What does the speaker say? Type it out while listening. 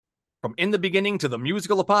From In the Beginning to the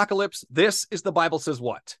Musical Apocalypse, this is The Bible Says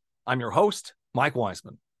What. I'm your host, Mike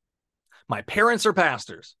Wiseman. My parents are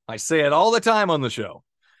pastors. I say it all the time on the show.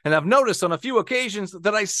 And I've noticed on a few occasions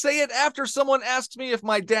that I say it after someone asks me if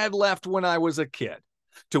my dad left when I was a kid.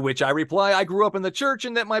 To which I reply I grew up in the church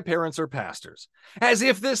and that my parents are pastors. As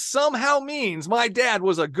if this somehow means my dad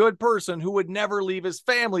was a good person who would never leave his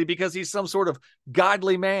family because he's some sort of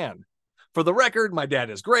godly man. For the record, my dad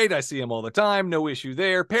is great. I see him all the time. No issue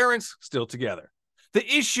there. Parents still together. The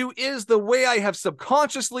issue is the way I have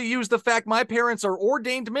subconsciously used the fact my parents are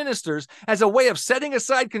ordained ministers as a way of setting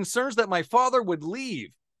aside concerns that my father would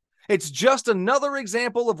leave. It's just another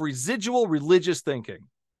example of residual religious thinking.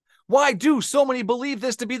 Why do so many believe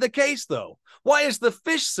this to be the case, though? Why is the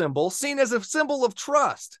fish symbol seen as a symbol of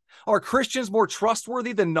trust? Are Christians more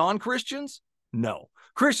trustworthy than non-Christians? No.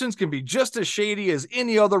 Christians can be just as shady as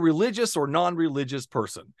any other religious or non-religious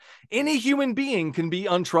person. Any human being can be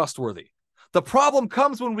untrustworthy. The problem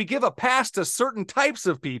comes when we give a pass to certain types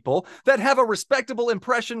of people that have a respectable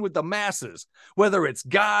impression with the masses, whether it's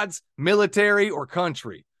gods, military, or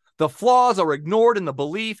country. The flaws are ignored in the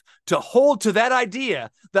belief to hold to that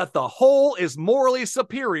idea that the whole is morally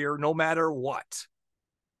superior no matter what.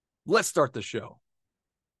 Let's start the show.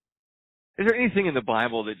 Is there anything in the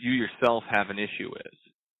Bible that you yourself have an issue with?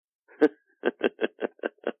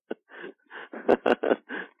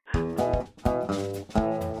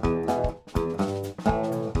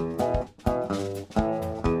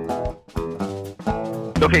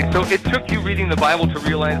 Okay, so it took you reading the Bible to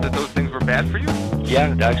realize that those things were bad for you?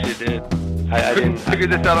 Yeah, it actually did. I Couldn't didn't figure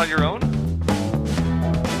this out on your own?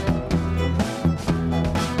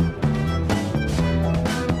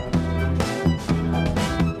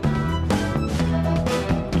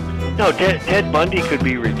 No, Ted Bundy could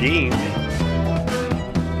be redeemed.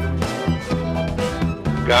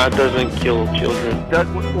 God doesn't kill children.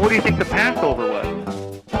 What do you think the Passover was?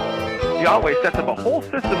 Yahweh sets up a whole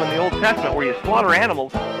system in the Old Testament where you slaughter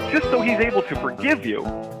animals just so he's able to forgive you.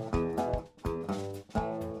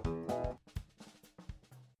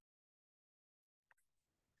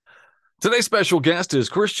 Today's special guest is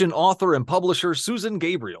Christian author and publisher Susan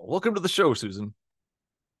Gabriel. Welcome to the show, Susan.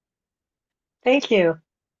 Thank you.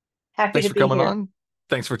 Happy Thanks to for be coming here. on.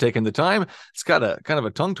 Thanks for taking the time. It's got a kind of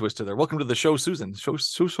a tongue twister there. Welcome to the show, Susan.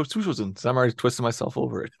 Susan. I'm already twisting myself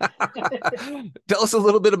over it. Tell us a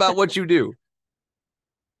little bit about what you do.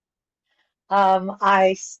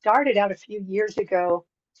 I started out a few years ago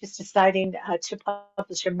just deciding to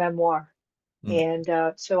publish a memoir. And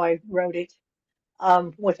so I wrote it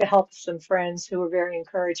with the help of some friends who were very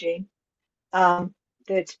encouraging,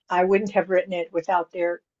 that I wouldn't have written it without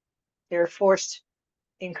their forced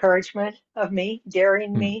encouragement of me,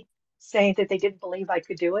 daring me, saying that they didn't believe I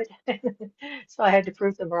could do it. So I had to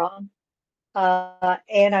prove them wrong.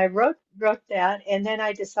 And I wrote that, and then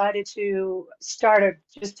I decided to start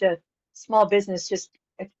just a small business,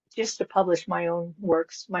 just to publish my own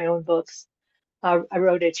works, my own books. I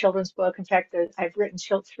wrote a children's book. In fact, I've written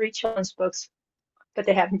 3 children's books, but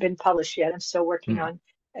they haven't been published yet. I'm still working on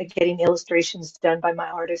getting illustrations done by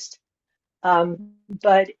my artist.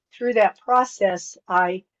 But through that process,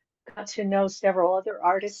 I got to know several other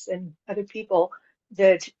artists and other people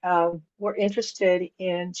that were interested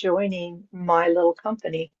in joining my little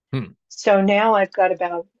company. So now I've got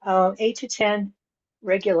about 8 to 10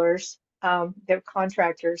 regulars, they're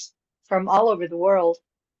contractors from all over the world,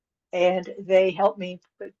 and they help me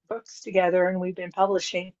put books together, and we've been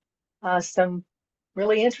publishing some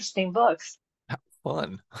really interesting books.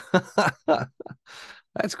 Fun.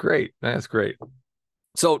 That's great. That's great.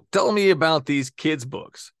 So tell me about these kids'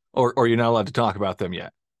 books, or you're not allowed to talk about them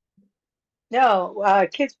yet. No,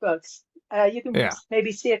 kids' books. You can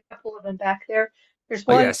maybe see a couple of them back there. There's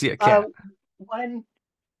one. Oh, yeah, I see a cat. One.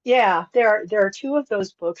 Yeah, there are 2 of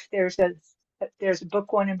those books. There's a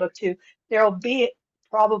book 1 and book 2. There'll be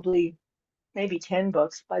probably maybe 10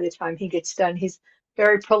 books by the time he gets done. He's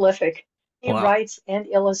very prolific. He writes and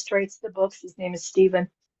illustrates the books. His name is Stephen,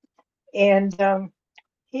 and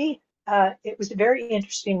it was a very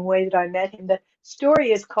interesting way that I met him. The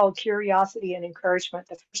story is called Curiosity and Encouragement.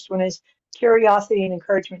 The first one is Curiosity and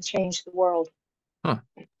Encouragement Changed the World.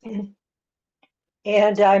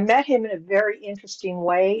 And I met him in a very interesting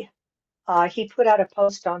way. He put out a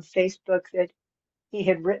post on Facebook that he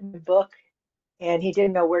had written a book and he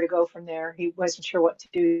didn't know where to go from there. He wasn't sure what to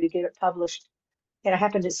do to get it published. And I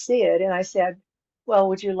happened to see it, and I said, well,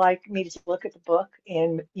 would you like me to look at the book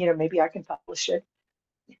and, maybe I can publish it?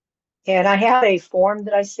 And I have a form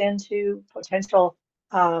that I send to potential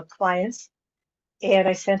clients, and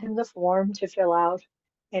I sent him the form to fill out,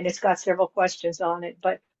 and it's got several questions on it.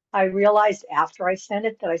 But I realized after I sent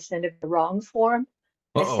it that I sent it the wrong form.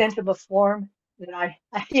 I Uh-oh. sent him a form that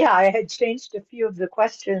yeah, I had changed a few of the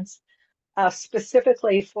questions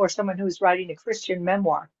specifically for someone who's writing a Christian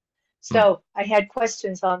memoir. Hmm. So I had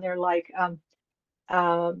questions on there like,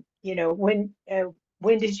 when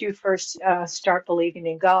did you first start believing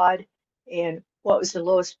in God, and what was the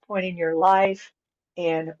lowest point in your life,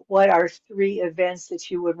 and what are three events that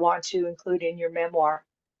you would want to include in your memoir?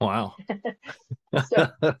 Wow. So,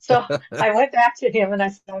 so I went back to him and I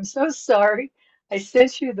said, I'm so sorry. I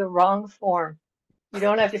sent you the wrong form. You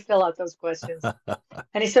don't have to fill out those questions.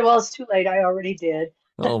 And he said, well, it's too late. I already did.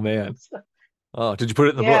 Oh man. So, Oh, did you put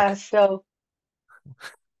it in the yeah. book? So,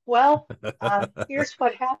 well, here's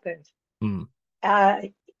what happened. Hmm. Uh,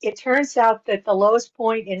 it turns out that the lowest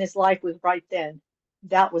point in his life was right then.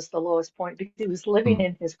 That was the lowest point because he was living Hmm.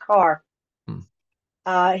 in his car.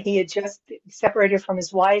 Hmm. He had just separated from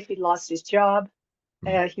his wife. He'd lost his job.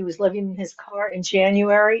 Hmm. He was living in his car in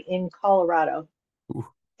January in Colorado. Ooh.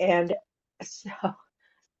 And so,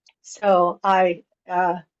 so I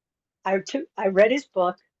read his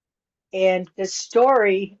book, and the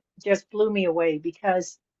story just blew me away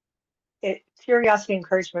because curiosity and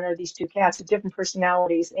encouragement are these two cats with different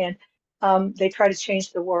personalities, and they try to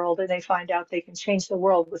change the world, and they find out they can change the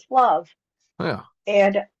world with love. Yeah.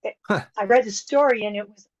 And Huh. I read the story, and it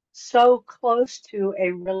was so close to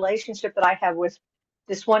a relationship that I have with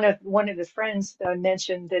this one of the friends that I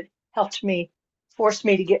mentioned that helped me, force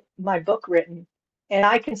me to get my book written. And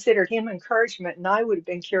I considered him encouragement, and I would have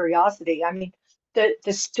been curiosity. I mean,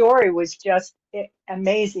 the story was just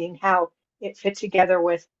amazing how it fit together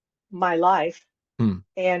with my life. Hmm.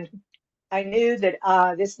 And I knew that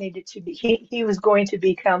this needed to be, he was going to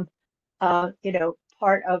become,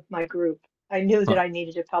 part of my group. I knew that Huh. I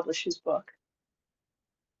needed to publish his book.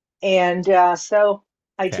 And so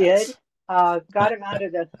I did. Cats. Got him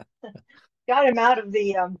out of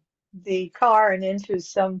the car and into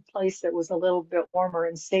some place that was a little bit warmer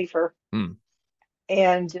and safer. Hmm.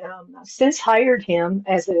 And I've since hired him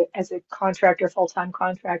as a contractor, full-time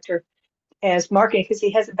contractor, as marketing because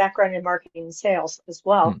he has a background in marketing and sales as Hmm.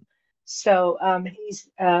 well. So he's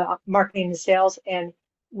marketing and sales, and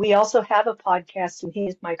we also have a podcast, and he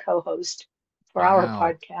is my co-host for our Wow.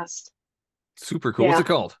 podcast. Super cool. What's it Yeah,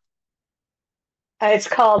 called? it's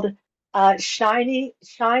called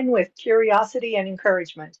Shine with Curiosity and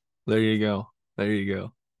Encouragement, There you go. There you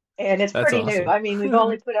go. and it's That's pretty new. awesome. I mean, we've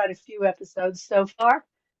only put out a few episodes so far,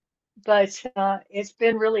 but it's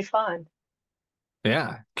been really fun.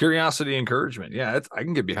 Yeah. Curiosity, encouragement. Yeah, I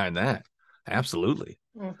can get behind that. Absolutely.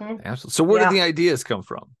 Hmm. Absolutely. So where did Yeah. the ideas come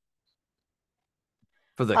from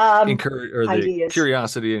for the Um, encourage or the Ideas.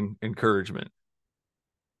 curiosity and encouragement?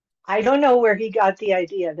 I don't know where he got the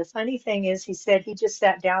idea. The funny thing is, he said he just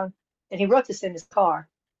sat down and he wrote this in his car.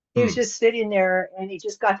 He was Hmm. just sitting there and he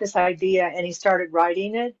just got this idea and he started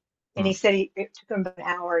writing it. And Hmm. he said it took him about an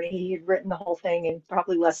hour and he had written the whole thing in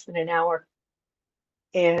probably less than an hour.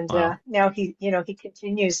 And Wow. now he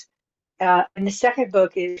continues. And the second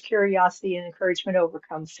book is Curiosity and Encouragement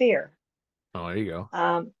Overcome Fear. Oh, there you go.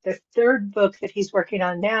 The third book that he's working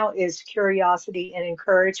on now is Curiosity and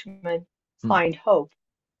Encouragement Hmm. Find Hope.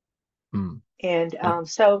 Hmm. And Uh,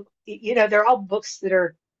 they're all books that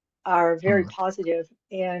are very hmm. positive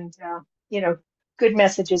and good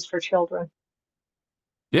messages for children.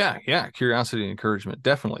 Yeah, yeah. Curiosity and encouragement.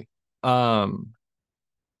 Definitely. Um,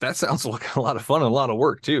 that sounds like a lot of fun and a lot of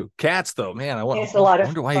work too. Cats, though, man, It's a I lot of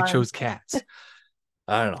wonder why he fun. chose cats.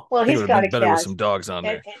 I don't know. Well, I think it he's would have got been a better with cat, some dogs on and,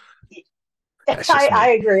 there. and That's I, just I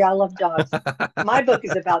me. agree. I love dogs. My book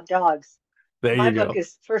is about dogs. There My you go.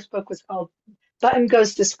 first book was called Button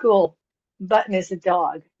Goes to School. Button is a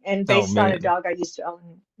dog, and Oh based on a man. dog I used to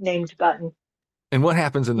own named Button. And what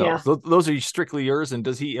happens in those? Yeah. Those are strictly yours, and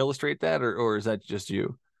does he illustrate that, or is that just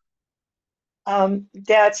you?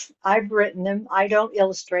 I've written them. I don't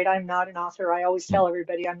illustrate. I'm not an author. I always Hmm. tell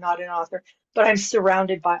everybody I'm not an author, but I'm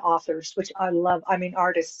surrounded by authors, which I love. I mean,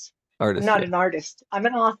 artists. I'm Artist, not yeah. an artist. I'm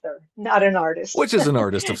an author, not an artist. Which is an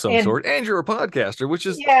artist of some And sort, and you're a podcaster, which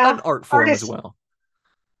is yeah, an art form as artists. well.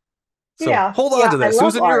 So Yeah, hold on yeah, to I that,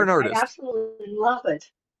 love Susan. You're an art. I artist. absolutely love it.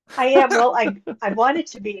 I am. Well, I wanted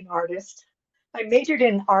to be an artist. I majored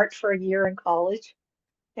in art for a year in college,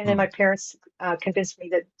 and then Hmm. my parents convinced me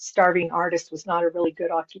that starving artist was not a really good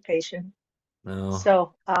occupation. No,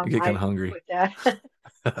 So I get kind of I hungry. quit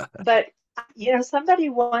that. But somebody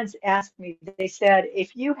once asked me, they said,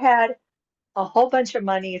 if you had a whole bunch of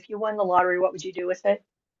money, if you won the lottery, what would you do with it?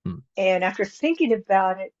 Hmm. And after thinking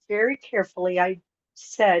about it very carefully, I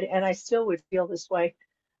said, and I still would feel this way,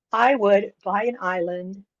 I would buy an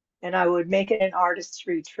island and I would make it an artist's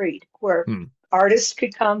retreat where Hmm. artists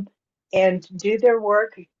could come and do their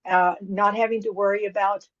work, not having to worry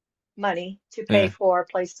about money to pay Yeah, for a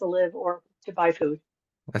place to live or to buy food.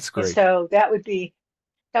 that's And great. so that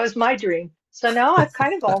was my dream. So now I've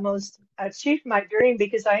kind of almost achieved my dream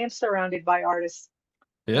because I am surrounded by artists.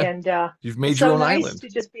 Yeah, And you've it's made your so own nice island. to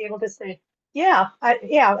just be able to say, yeah,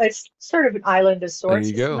 it's sort of an island of There sorts.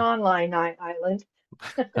 you It's an go. online island.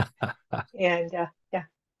 And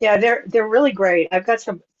yeah, they're really great. I've got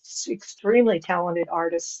some extremely talented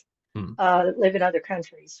artists Hmm, that live in other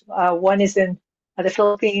countries. One is in the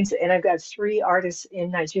Philippines, and I've got three artists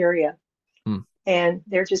in Nigeria, hmm. and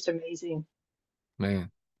they're just amazing.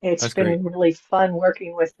 Man, It's that's great. been really fun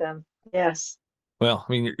working with them. Yes. Well,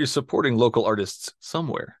 I mean, you're supporting local artists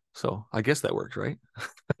somewhere, so I guess that works, right?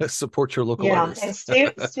 Support your local Yeah, and artists.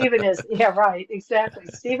 Stephen is, yeah, right, exactly.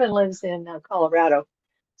 Stephen lives in Colorado.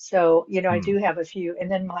 So, I Hmm. do have a few. And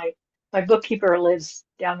then my bookkeeper lives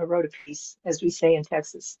down the road a piece, as we say in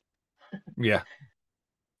Texas. Yeah.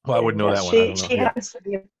 Well, I wouldn't And know that one. I don't know. she Yeah. happens to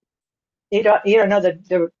be, you don't know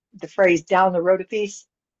the phrase down the road a piece,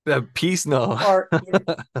 Peace, no. or I'm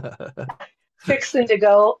fixing to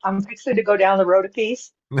go down the road a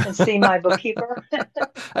piece and see my bookkeeper.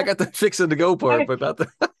 I got the fixing to go I part, mean, but not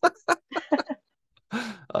the.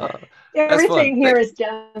 uh, that's fun. everything here is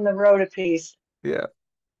down the road a piece. Yeah.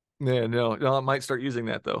 Yeah. No, I might start using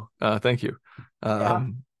that though. Thank you. Yeah.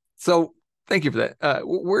 So thank you for that.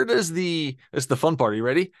 Where does it's the fun part. Are you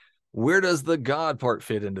ready? Where does the God part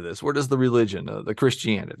fit into this? Where does the religion, the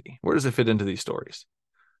Christianity, where does it fit into these stories?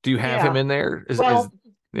 Do you have him Yeah. in there? Is Well,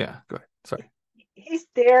 yeah, go ahead. Sorry. he's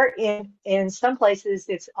there in some places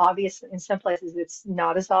it's obvious, in some places it's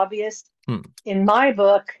not as obvious. Hmm. In my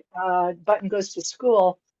book, Button Goes to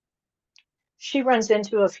School, she runs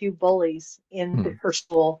into a few bullies in Hmm. her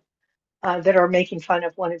school that are making fun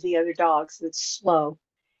of one of the other dogs that's slow.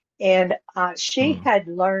 And she Hmm. had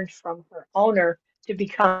learned from her owner to be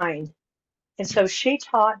kind. And so she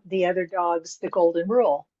taught the other dogs the golden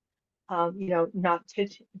rule, not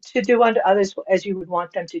to do unto others as you would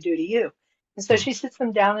want them to do to you. And so Hmm. she sits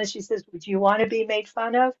them down and she says, would you want to be made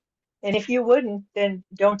fun of? And if you wouldn't, then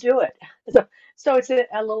don't do it. So it's a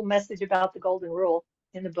little message about the golden rule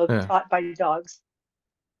in the book Yeah. taught by dogs.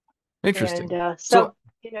 And Interesting. So so,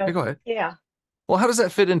 yeah, go ahead. yeah, Well, how does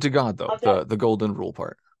that fit into God though? of that. The golden rule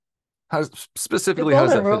part. The Specifically, how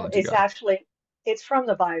does golden that fit rule into is God? actually, it's from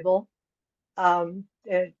the Bible.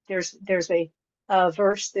 There's a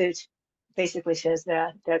verse that basically says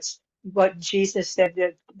that's what Jesus said,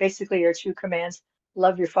 that basically are two commands: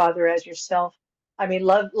 love your father as yourself. I mean,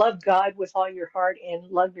 love God with all your heart and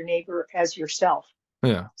love your neighbor as yourself.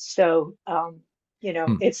 Yeah. So,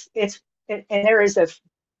 Hmm. and there is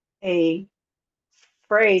a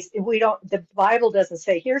phrase, the Bible doesn't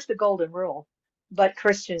say here's the golden rule, but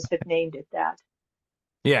Christians have named it that.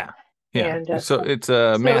 Yeah. Yeah. And So it's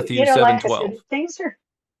so, Matthew seven like I twelve. said, things are,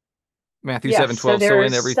 Matthew yes, seven so twelve. So there in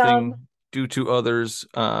is some, everything, do to others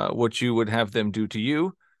what you would have them do to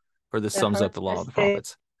you, for this sums up the law of the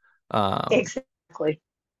prophets. Um, exactly.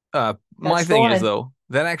 my That's the thing is one. though,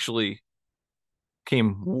 that actually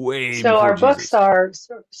came way So before our books Jesus. are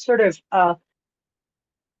sort of,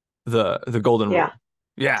 The golden yeah. rule.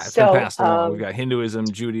 Yeah, it's been So, passed along. We've got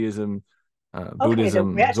Hinduism, Judaism, okay,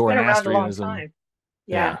 Buddhism, it's been around a long Zoroastrianism. time.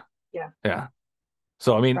 Yeah, Yeah, yeah, yeah.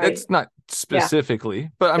 So I mean, right. it's not Yeah. specifically,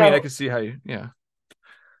 but I mean, I So can see how you. Yeah,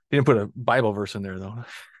 you didn't put a Bible verse in there though.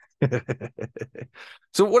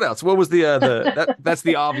 So what else? What was that's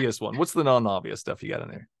the obvious one. What's the non-obvious stuff you got in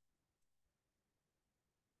there?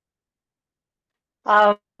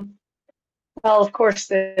 um, well, of course,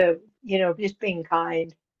 just being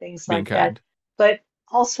kind, things Being like that. kind. But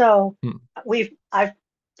also, Hmm. I've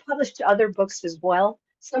published other books as well.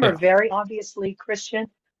 Some are Yeah, very obviously Christian,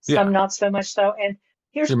 yeah. some not so much so. And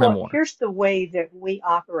Your memoir. here's the way that we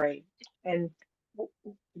operate. And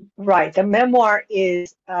right, the memoir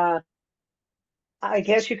is, I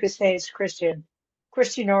guess you could say it's Christian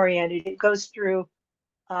oriented. It goes through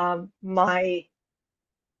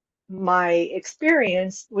my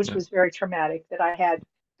experience, which Yeah, was very traumatic, that I had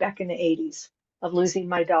back in the 80s of losing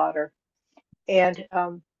my daughter. And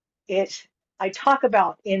it, I talk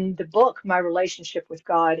about in the book my relationship with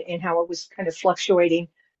God and how it was kind of fluctuating.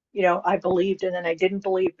 I believed and then I didn't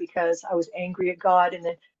believe because I was angry at God. And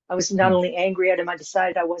then I was not hmm. only angry at him, I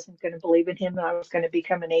decided I wasn't going to believe in him and I was going to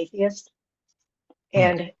become an atheist. Hmm.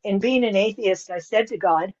 And in being an atheist, I said to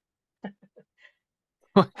God,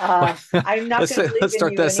 I'm not let's going to believe let's in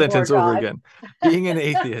start you that anymore, sentence over God. again. Being an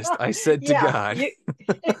atheist, I said to Yeah, God.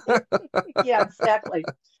 yeah, exactly.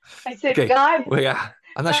 I said, Okay. God, Well, yeah.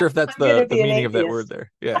 I'm not sure if that's I'm going to the be an meaning of that word atheist.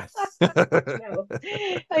 there. Yeah. No.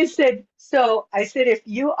 I said, if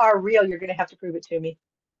you are real, you're going to have to prove it to me.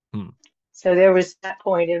 Hmm. So there was that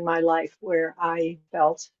point in my life where I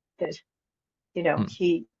felt that, Hmm.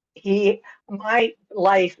 my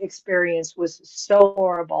life experience was so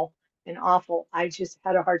horrible and awful. I just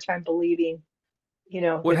had a hard time believing,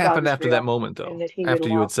 What that God happened was after that real moment, and though? that he would After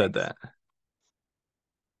you allow had said things. that?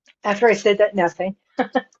 After I said that, nothing,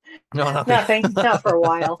 No, nothing. nothing, not for a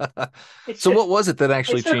while. It So took, what was it that it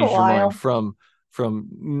actually took a changed your mind while. from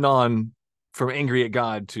non from angry at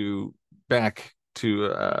God to back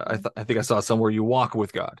to I think I saw somewhere you walk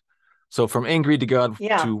with God. So from angry to God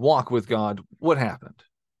Yeah. to walk with God, what happened?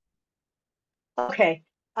 Okay.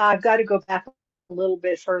 I've got to go back a little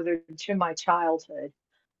bit further to my childhood.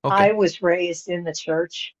 I Okay. was raised in the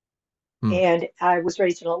church, Hmm. and I was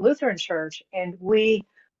raised in a Lutheran church, and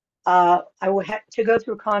I would have to go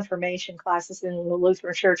through confirmation classes in the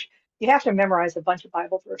Lutheran church. You have to memorize a bunch of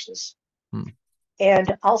Bible verses. Hmm.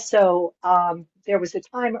 And also, there was a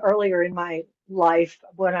time earlier in my life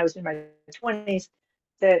when I was in my 20s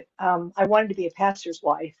that I wanted to be a pastor's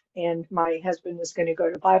wife, and my husband was going to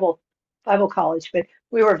go to Bible college, but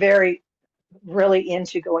we were really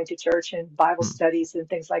into going to church and Bible Hmm. studies and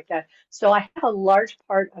things like that. So I have a large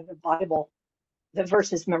part of the Bible, the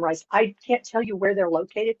verses memorized. I can't tell you where they're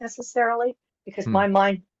located necessarily because Hmm. my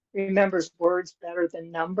mind remembers words better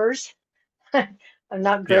than numbers. I'm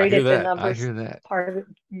not Yeah, I great hear at the that. I numbers hear that. part of it,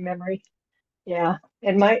 memory. Yeah.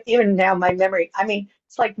 And even now, my memory, I mean,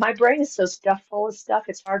 it's like my brain is so stuffed full of stuff.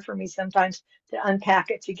 It's hard for me sometimes to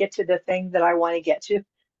unpack it to get to the thing that I want to get to.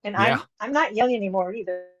 And Yeah. I'm not young anymore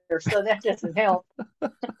either, so that doesn't help.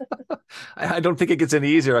 I don't think it gets any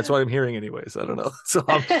easier. That's what I'm hearing anyways. I don't know. So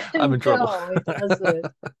I'm in trouble. No, it doesn't.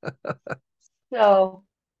 So,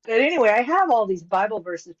 but anyway, I have all these Bible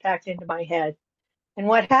verses packed into my head. And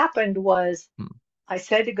what happened was Hmm. I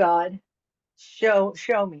said to God, show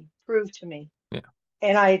me, prove to me. Yeah.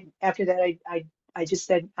 And after that, I just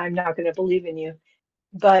said, I'm not going to believe in you.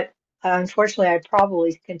 But unfortunately, I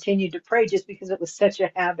probably continued to pray just because it was such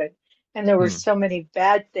a habit. And there were Hmm. so many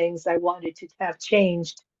bad things I wanted to have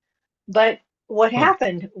changed. But what Huh.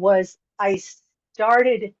 happened was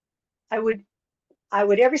started, I would, I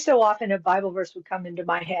would every so often a Bible verse would come into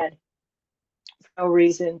my head for no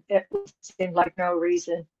reason. It seemed like no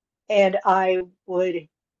reason. And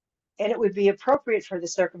and it would be appropriate for the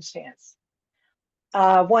circumstance.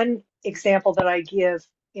 One example that I give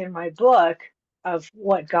in my book of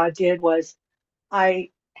what God did was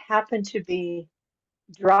I happened to be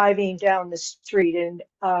driving down the street and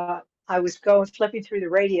I was flipping through the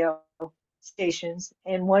radio stations,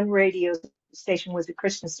 and one radio station was a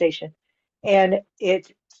Christian station, and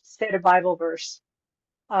it said a Bible verse,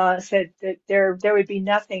 said that there would be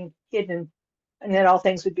nothing hidden, and that all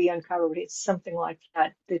things would be uncovered. It's something like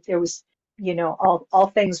that. That there was,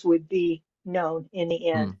 all things would be known in the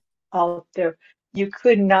Hmm. end. All there, you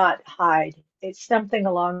could not hide. It's something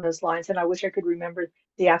along those lines, and I wish I could remember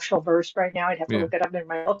the actual verse right now. I'd have to Yeah. look it up in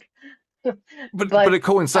my book. But But it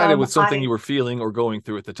coincided with something you I were feeling or going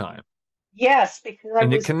through at the time, yes, because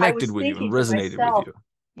and it I connected was with you and thinking to resonated with myself, you.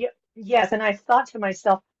 yes, and I thought to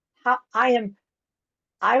myself, how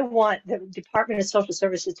I want the Department of Social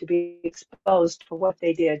Services to be exposed for what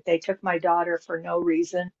they did. They took my daughter for no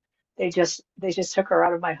reason. They just took her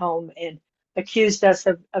out of my home and accused us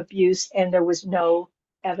of abuse, and there was no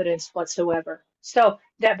evidence whatsoever.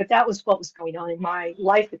 But that was what was going on in my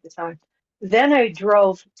life at the time. Then I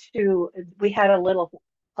drove to, we had a little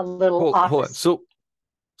Hold on. office. So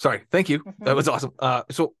sorry. Thank you. That Mhm. was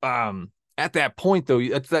awesome. At that point though,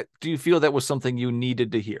 do you feel that was something you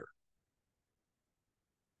needed to hear?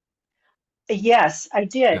 Yes, I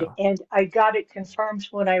did. Yeah. And I got it confirmed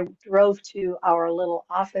when I drove to our little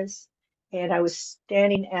office and I was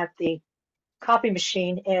standing at the copy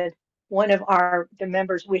machine, and one of the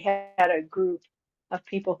members, we had a group of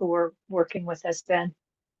people who were working with us then,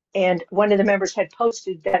 and one of the members had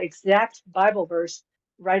posted that exact Bible verse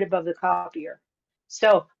right above the copier.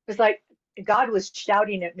 So it was like God was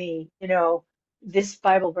shouting at me, this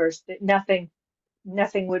Bible verse that nothing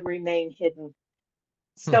would remain hidden.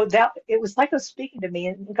 Hmm. So that it was like it was speaking to me,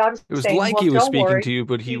 and God was It was saying, like "Well, he was don't speaking worry. to you,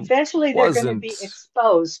 but he Eventually, they're going to be wasn't.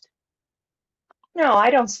 exposed." No, I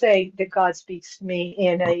don't say that God speaks to me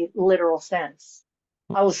in Huh. a literal sense.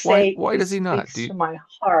 I will Why? say Why He does he not? speaks to my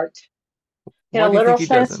heart in Why a do you think literal he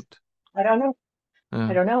sense. doesn't? I don't know. I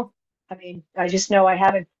Uh, don't know. I mean, I just know I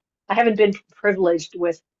haven't been privileged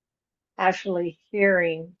with actually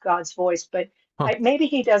hearing God's voice, but huh. maybe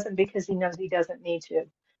He doesn't because He knows He doesn't need to.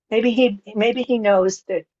 Maybe He knows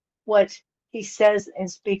that what He says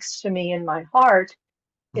and speaks to me in my heart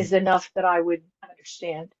is enough that I would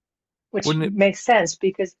understand, which Wouldn't it? makes sense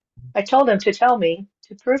because I told him to tell me,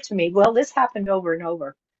 to prove to me, well, this happened over and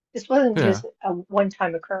over. This wasn't Yeah. just a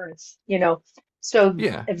one-time occurrence, you know. So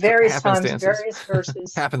Yeah. at So various times, happenstances various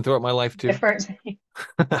verses, happen throughout my life too. different.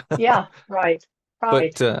 Yeah, right,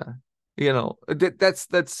 right. But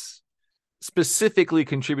that's specifically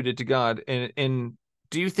contributed to God. And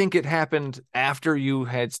do you think it happened after you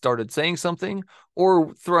had started saying something,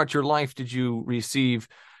 or throughout your life did you receive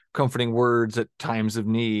comforting words at times of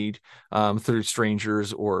need, through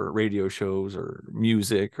strangers or radio shows or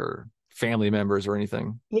music or family members or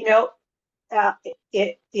anything? You know,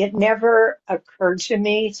 it never occurred to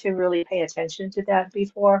me to really pay attention to that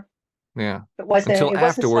before. Yeah. It wasn't Until it wasn't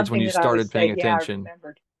afterwards, when something you that I would started paying say, yeah, I attention,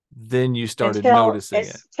 remembered. then you started Until noticing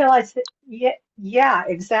it. I said, yeah, yeah,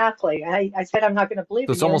 exactly. I said I'm not going to believe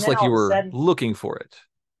So in it's you, and almost then like all you of a were sudden, looking for it.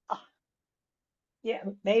 oh, yeah,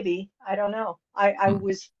 maybe I don't know. Hmm.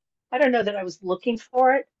 I don't know that I was looking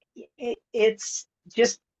for it. It's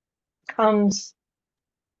just comes,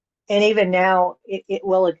 and even now it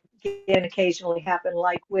will again occasionally happen,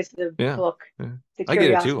 like with the Yeah. book, Yeah. the I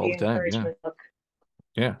get it too all Curiosity the and time. Yeah. Encouragement book.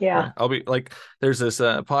 Yeah. Yeah. Yeah. I'll be like, there's this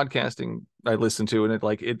podcasting I listen to, and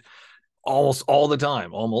it almost all the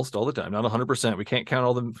time, not 100%. We can't count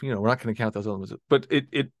all them, we're not going to count those elements, but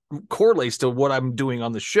it correlates to what I'm doing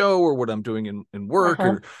on the show or what I'm doing in work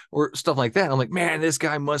Uh-huh. or stuff like that. I'm like, man, this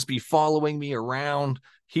guy must be following me around.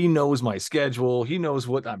 He knows my schedule. He knows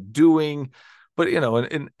what I'm doing. But,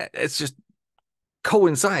 and it's just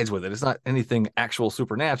coincides with it. It's not anything actual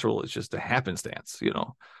supernatural. It's just a happenstance.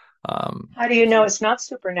 How do you know it's not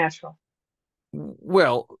supernatural?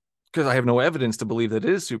 Well, because I have no evidence to believe that it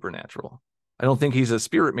is supernatural. I don't think he's a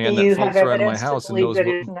spirit Do man that you have floats around in my evidence to house and believe knows that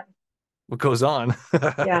what it's not? what goes on.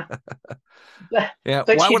 Yeah. But, Yeah.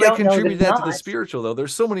 but Why you would I don't know that contribute it's that to the not. spiritual though?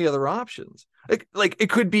 There's so many other options. Like it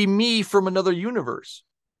could be me from another universe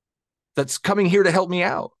that's coming here to help me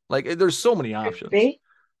out. Like there's so many Could options. be.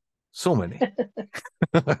 So many.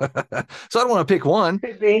 So I don't want to pick one,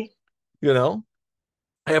 Could be. you know.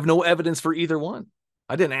 I have no evidence for either one.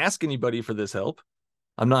 I didn't ask anybody for this help.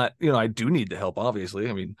 I'm not, I do need the help, obviously.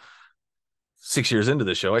 I mean, 6 years into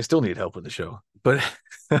the show, I still need help with the show. But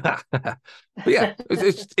but yeah,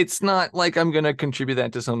 it's not like I'm gonna contribute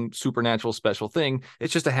that to some supernatural special thing.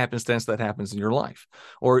 It's just a happenstance that happens in your life,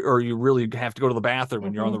 or you really have to go to the bathroom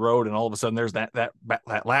and you're on Hmm. the road, and all of a sudden there's that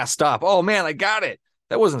last stop. Oh man, I got it.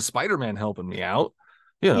 That wasn't Spider-Man helping me out.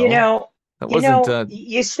 You You know, know, that wasn't Tim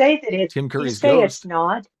you Curry's say it's ghost.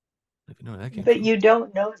 not, If you know where that came but from, you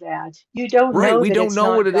don't know that. You don't right? know We that don't it's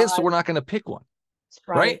know what not it is, so God. we're not going to pick one, That's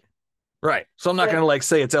right? right. Right. So I'm not going But to like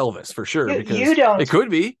say it's Elvis for sure you because it don't,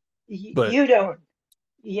 could be, but you don't,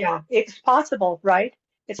 yeah, it's possible, right?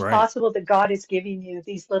 It's right. possible that God is giving you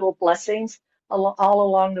these little blessings all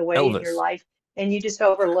along the way in your Elvis. life, and you just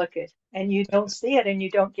overlook it, and you don't see it, and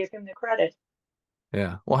you don't give him the credit.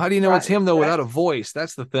 Yeah. Well, how do you know it's Right, him though without a correct? voice?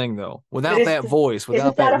 That's the thing though. But Without that voice, isn't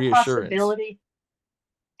without that that a reassurance, possibility?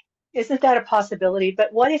 Isn't that a possibility?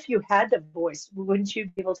 But what if you had the voice? Wouldn't you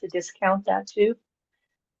be able to discount that too?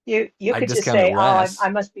 You I could just discount it say, "Oh, I less.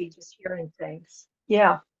 must be just hearing things."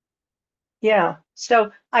 Yeah, yeah.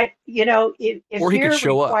 So Or if he could your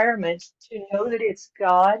show up. requirement to know that it's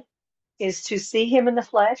God is to see Him in the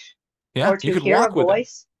flesh Yeah, or you to could hear a walk with him.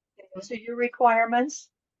 voice, and those are your requirements.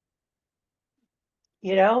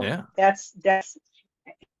 You know, Yeah. that's.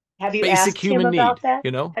 Have you Basic asked Him human about need, that?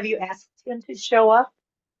 you know? Have you asked Him to show up?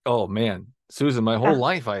 Oh man. Susan, my whole Yeah,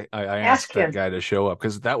 life I ask asked that Him. guy to show up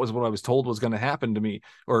because that was what I was told was going to happen to me,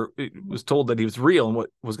 or it was told that he was real, and what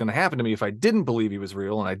was going to happen to me if I didn't believe he was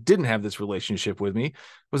real and I didn't have this relationship with me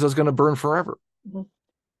was I was going to burn forever. Mhm.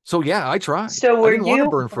 So yeah, I tried. So I were didn't want to you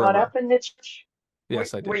burn brought forever. up in the church?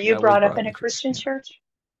 Yes, I Were did. you Yeah, I was brought brought up up in in a the church. Christian Yeah. church?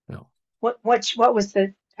 No. What was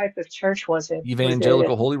the type of church was it? Was it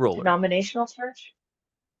Evangelical a Holy Roller. denominational church?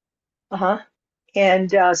 Uh-huh.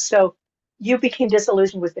 And so you became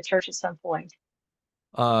disillusioned with the church at some point.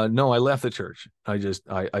 No, I left the church. I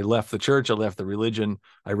left the church. I left the religion.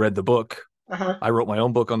 I read the book. Uh-huh. I wrote my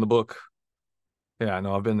own book on the book. Yeah,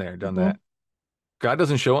 no, I've been there, done Hmm. that. God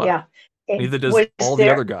doesn't show up. Yeah. And Neither does all the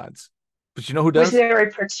other gods. But you know who was does? there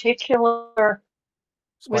a particular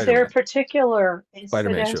was there a Spider-Man. particular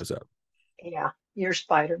Spider-Man incident? shows up. Yeah, you're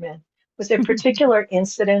Spider-Man. Was there a particular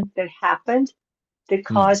incident that happened that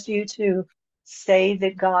Hmm. caused you to say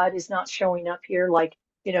that God is not showing up here? Like,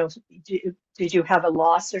 you know, did you have a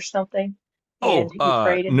loss or something? And Oh, you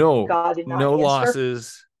prayed and no, God did not no answer?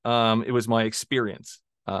 losses. It was my experience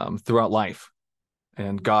throughout life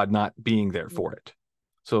and God not being there for it.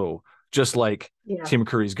 So just like Yeah. Tim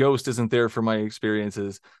Curry's ghost isn't there for my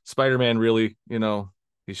experiences, Spider-Man really,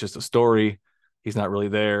 He's just a story. He's not really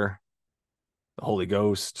there. The Holy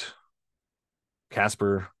Ghost,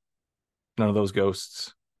 Casper, none of those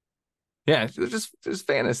ghosts. Yeah, it's just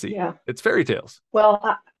fantasy. Yeah. It's fairy tales.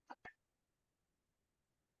 Well,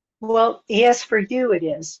 yes, for you it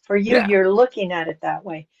is. For you, Yeah. you're looking at it that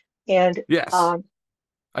way. And Yes. um,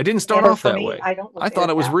 I didn't start and off for that me, way. I don't look I at thought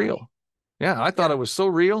it was that real. way. Yeah, I thought Yeah. it was so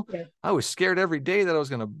real. Yeah. I was scared every day that I was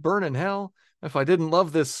going to burn in hell if I didn't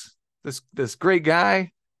love this great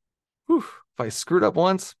guy. Whew, if I screwed up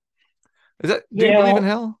once. Do you believe in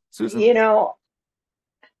hell, Susan? You know,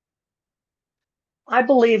 I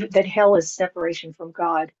believe that hell is separation from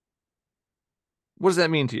God. What does that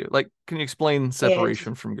mean to you? Like, can you explain And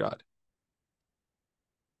separation from God?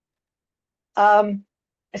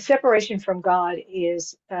 a separation from God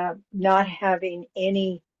is not having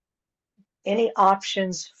any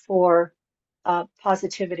options for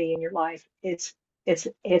positivity in your life. It's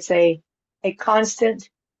a constant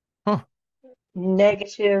Huh.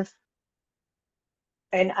 negative.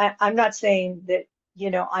 And I'm not saying that,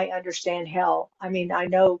 I understand hell. I mean, I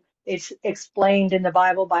know it's explained in the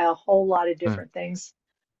Bible by a whole lot of different things.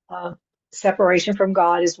 Uh, Separation from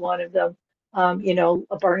God is one of them.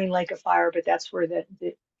 A burning lake of fire, but that's where the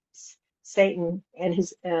Satan and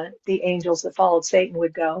the angels that followed Satan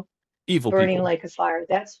would go. Evil Burning people. lake of fire.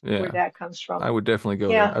 That's where Yeah, that comes from. I would definitely go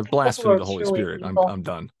there. Yeah, I've people blasphemed are the Holy truly Spirit. evil. I'm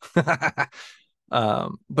done. But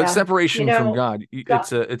Yeah, separation from God,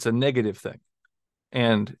 God. it's a negative thing,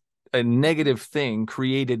 and a negative thing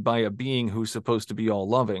created by a being who's supposed to be all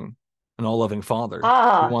loving, an all loving Father who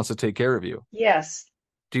Ah, wants to take care of you. yes,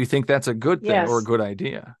 Do you think that's a good thing or a yes. good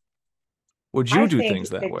idea? Would you I do think things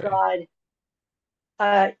that that way?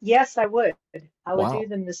 God. Yes, I would. I would do Wow.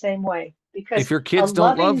 them the same way If because your a kids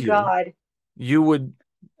don't love loving you, God. you would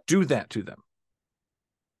do that to them.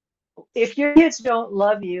 If your kids don't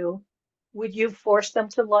love you, would you force them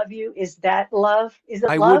to love you? Is that love? Is it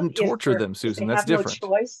I love wouldn't torture them, if they Susan. That's have no different.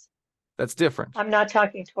 choice? That's different. I'm not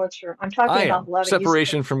talking torture. I'm talking I about am. loving.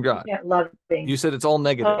 Separation from You God. can't loving. You said it's all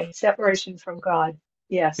negative. Okay, separation from God.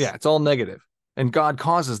 Yeah, Yes. it's all negative. And God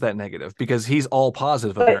causes that negative because he's all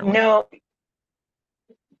positive, But apparently. no,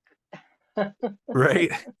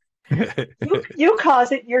 Right? you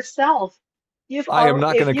cause it yourself. I am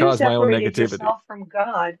not going If to you cause my own separated negativity. yourself from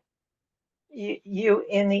God, you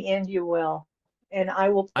in the end you will. And I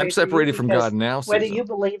will I'm pray for you separated from God because now, whether you Susan,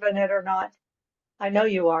 believe in it or not, I know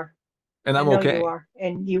you are. and I I'm know you okay. are.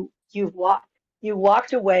 And you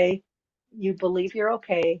walked away. You believe you're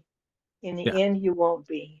okay. In Yeah, the end, you won't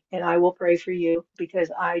be. And I will pray for you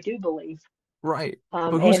because I do believe. right.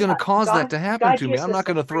 But who's And going to cause that God, to happen God to me? gives I'm not us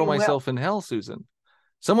a going to throw free will. myself in hell, Susan.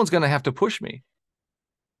 Someone's going to have to push me.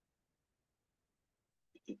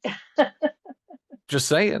 Just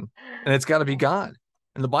saying. And it's got to be God.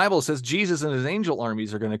 And the Bible says Jesus and his angel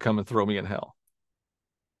armies are going to come and throw me in hell.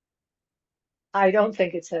 I don't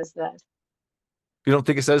think it says that. You don't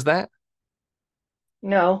think it says that?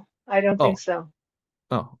 No, I don't think Oh, so.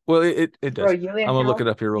 oh. Well, it Throw does. you I'm in gonna look it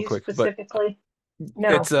hell? up here real You quick. But specifically? it's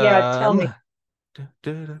No. Yeah, tell me. da,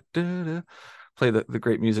 da, da, da. Play the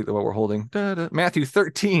great music that we're holding. Matthew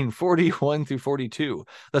 13:41 through 42.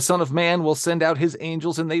 The Son of Man will send out his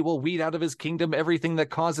angels, and they will weed out of his kingdom everything that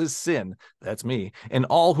causes sin. That's me. And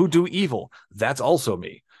all who do evil. That's also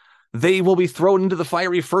me. They will be thrown into the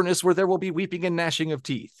fiery furnace where there will be weeping and gnashing of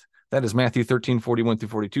teeth. That is Matthew 13:41 through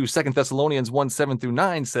 42. 2 Thessalonians 1:7 through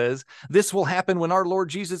 9 says, this will happen when our Lord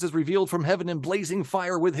Jesus is revealed from heaven in blazing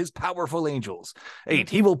fire with his powerful angels. 8,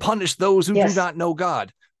 he will punish those who do Yes. not know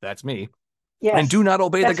God. That's me. And do Yes. not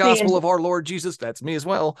obey the That's me. gospel of our Lord Jesus. That's me as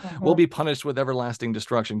well. Mhm. Will be punished with everlasting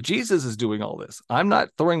destruction. Jesus is doing all this. I'm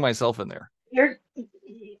not throwing myself in there.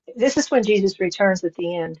 This is when Jesus returns at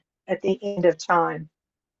the end of time.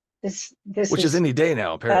 This Which is is any day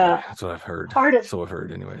now, apparently. That's what I've heard. part of. So I've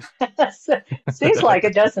heard, anyways. Seems like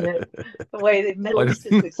it, doesn't it? The way the Middle East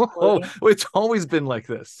is exploding. It's always been like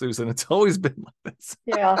this, Susan. It's always been like this.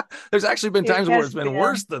 Yeah. There's actually been It times where has it's been been.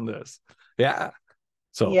 worse than this. Yeah.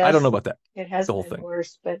 So I don't know Yes, about that. it has The whole been thing.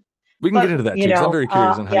 worse, but We can get into that too, because I'm very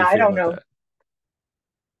curious on how you I feel don't about know that.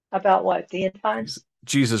 about what the end times.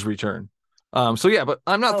 Jesus' return. So yeah, but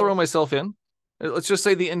I'm not Oh, throwing myself in. Let's just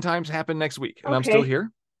say the end times happen next week, and I'm still okay.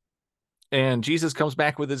 here. And Jesus comes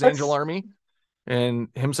back with his angel Let's army and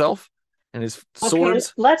himself and his okay.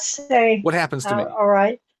 swords. Let's say. What happens to me? All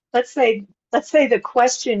right. Let's say the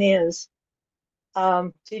question is,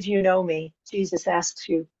 did you know me? Jesus asks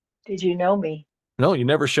you, did you know me? No, you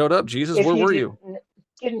never showed up, Jesus. If Where you were you?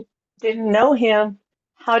 didn't know him,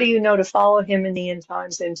 how do you know to follow him in the end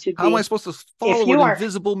times and to How am I be, supposed to if follow you an aren't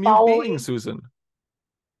invisible mute being, following, Susan?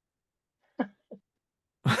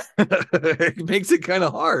 It makes it kind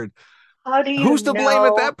of hard. How do you Who's to blame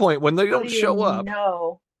at know? that point when they How don't do you show up?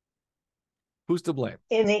 know? Who's to blame?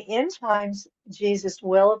 In the end times, Jesus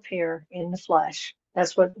will appear in the flesh.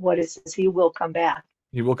 That's what it says. He will come back,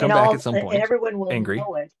 He will come and back at some and point, everyone will angry,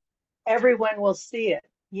 know it. Everyone will see it.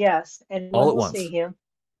 Yes, and all everyone at will see once. him.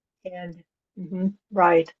 And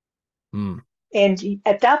right. Hmm. And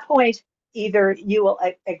at that point, either you will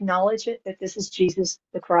acknowledge it that this is Jesus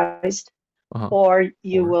the Christ, Uh-huh. or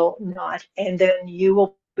you Or will not, and then you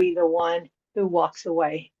will be the one who walks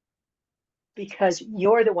away because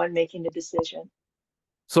you're the one making the decision.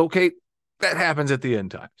 so, Kate, that happens at the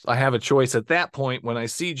end times. I have a choice at that point when I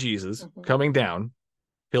see Jesus coming down.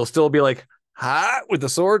 He'll still be like, ha, with the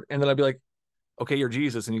sword. And then I'll be like, okay, you're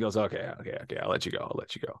Jesus. And he goes, okay, I'll let you go. I'll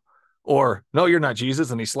let you go. Or, no, you're not Jesus.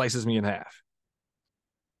 And he slices me in half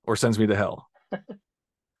or sends me to hell.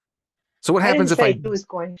 So what I didn't happens if say I, he was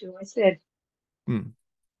going to. I said, hmm,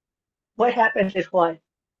 what happened if what?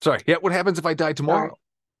 sorry. Yeah. What happens if I die Sorry. tomorrow?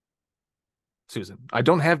 Susan, I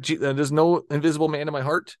don't have, there's no invisible man in my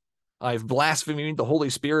heart. I've blasphemed the Holy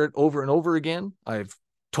Spirit over and over again. I've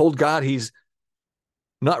told God he's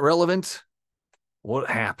not relevant. What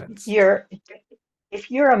happens? If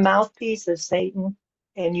you're a mouthpiece of Satan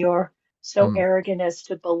and you're so Hmm. arrogant as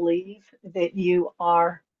to believe that you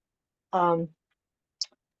are, um,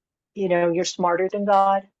 you're smarter than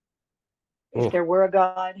God, if Oh, there were a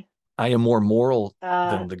God, I am more moral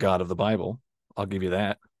uh, than the God of the Bible. I'll give you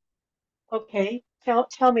that. okay,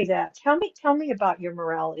 tell me that. Tell me about your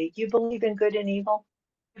morality. You believe in good and evil?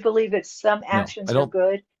 You believe that some No, I actions are don't.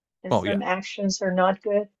 good and Oh, yeah. some actions are not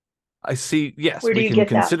good? I see. Yes, Where do we you can get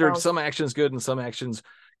that consider from? some actions good and some actions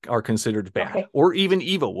are considered bad Okay, or even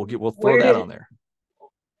evil. We'll throw where that on did there.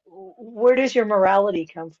 where does your morality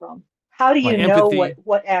come from? How do My you know empathy,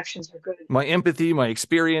 what actions are good? my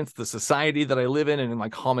experience, the society that I live in, and my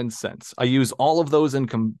common sense. I use all of those in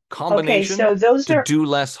Okay, combination so those to are do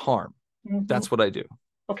less harm. mhm. That's what I do.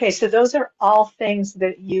 Okay, so those are all things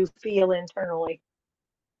that you feel internally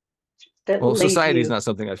that Well, lead society is you not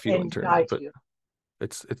something I feel and internally, guide but you.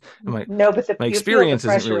 it's my No, but my you feel the experience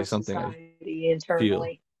isn't pressure really of something I society feel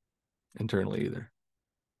internally. internally either.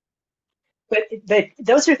 But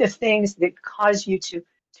those are the things that cause you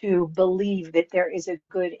to believe that there is a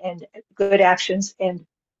good and good actions and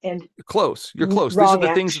You're close. You're close. These are wrong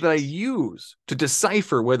the things that I actions. use to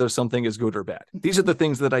decipher whether something is good or bad. These are Mhm, the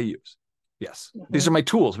things that I use. Yes. These are mhm. my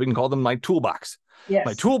tools. We can call them my toolbox. My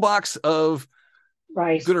Yes, toolbox of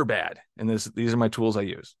right. good or bad. And these are my tools I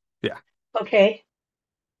use. Yeah. Okay.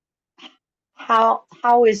 How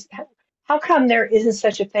come there isn't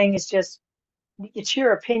such a thing as just it's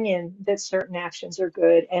your opinion that certain actions are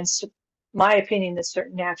good and my opinion that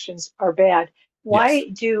certain actions are bad? Yes. Why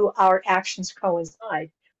do our actions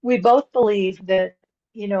coincide? We both believe that,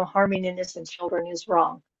 harming innocent children is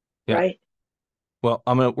wrong, Yeah. right? Well,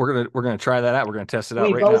 we're gonna try that out. We're gonna test it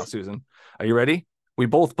out We right now, both Susan. Are you ready? We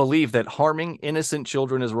both believe that harming innocent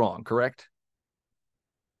children is wrong, correct?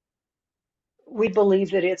 we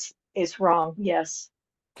believe that it's wrong. Yes.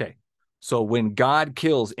 Okay. So when God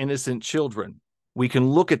kills innocent children, we can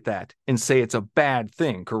look at that and say it's a bad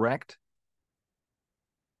thing, correct?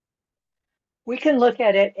 We can look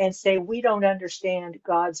at it and say we don't understand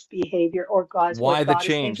God's behavior or God's what Why the God is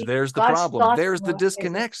change? thinking. There's the God's problem. thoughts There's of the us, as it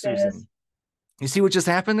disconnect, says. Susan. You see what just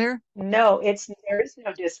happened there? No, there is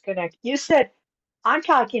no disconnect. You said I'm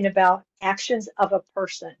talking about actions of a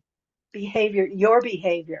person, behavior, your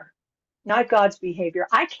behavior, not God's behavior.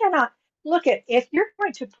 I cannot look at if you're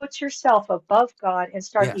going to put yourself above God and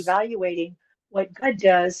start Yes. evaluating what God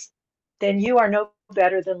does, then you are no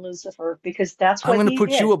better than Lucifer because that's I'm what going to he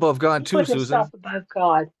put you did. above God He too, put himself Susan, above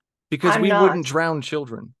God. because I'm we wouldn't not. drown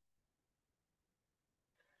children.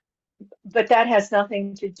 But that has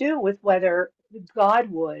nothing to do with whether God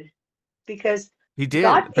would, because He did,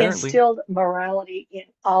 God apparently. instilled morality in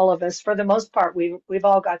all of us. For the most part, we've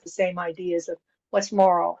all got the same ideas of what's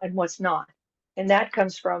moral and what's not, and that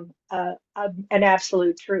comes from an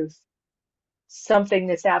absolute truth, something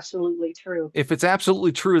that's absolutely true. If it's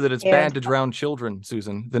absolutely true that it's bad And to drown children,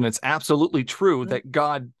 Susan, then it's absolutely true that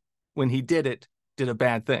God, when he did it, did a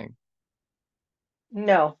bad thing.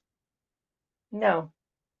 no, no,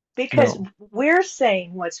 because No. we're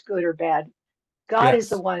saying what's good or bad. God is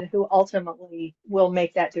the Yes. one who ultimately will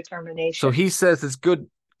make that So determination. he says it's good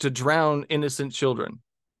to drown innocent children.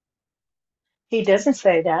 He doesn't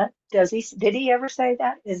say that, does he? Did he ever say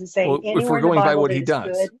that? Does it say Well, if anywhere we're in the going by Bible what that he it's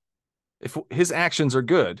does, good? if his actions are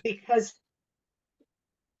good, Because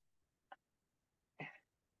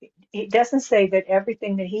it doesn't say that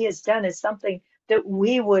everything that he has done is something that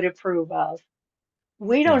we would approve of.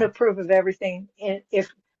 We don't Yeah. approve of everything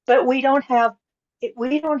but we don't have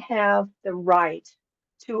the right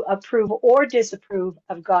to approve or disapprove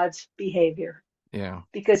of God's behavior Yeah.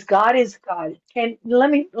 because God is God. Mm.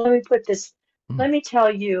 Let me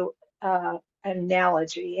tell you an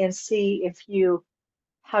analogy and see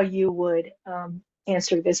how you would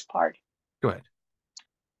answer this part. Go ahead.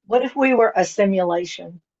 What if we were a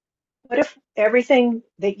simulation? What if everything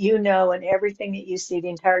that you know and everything that you see, the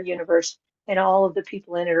entire universe and all of the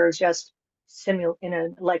people in it are just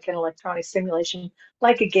like an electronic simulation,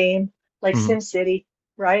 like a game, like Mhm. SimCity,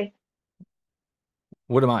 right?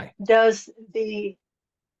 What am I? Does the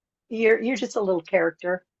you're just a little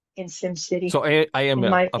character in SimCity So I am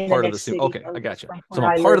a in the part of the next sim. city Okay, I from got you. So where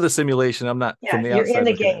I'm a I part of live. the simulation. I'm not from Yeah, the you're in outside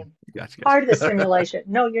the looking in. game, Gotcha. part of the Gotcha. simulation.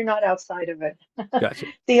 No, you're not outside of it. Gotcha.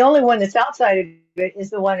 The only one that's outside of it is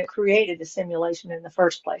the one that created the simulation in the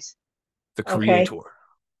first place. The Okay, creator,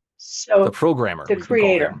 the so programmer, the we can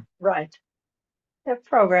call creator, him. right? The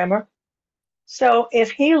programmer. So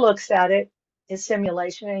if he looks at it as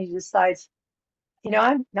simulation and he decides,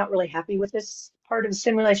 I'm not really happy with this part of the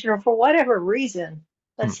simulation, or for whatever reason,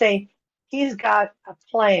 Hmm. let's say he's got a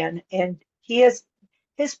plan and his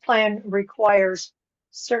plan requires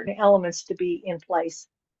certain elements to be in place.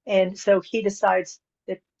 And so he decides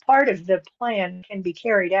that part of the plan can be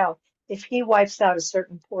carried out if he wipes out a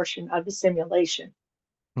certain portion of the simulation.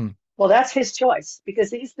 Hmm. Well, that's his choice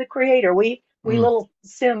because he's the creator. We Hmm. little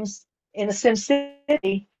Sims in a Sim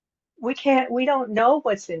City, we don't know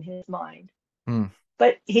what's in his mind, Hmm.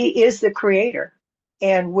 but he is the creator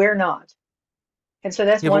and we're not. And so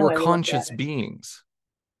that's Yeah, but one we're way to look at conscious it. beings.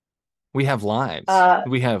 We have lives. Uh,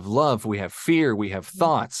 We have love. We have fear. We have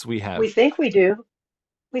thoughts. We we have. think we do.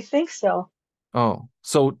 We think so. Oh,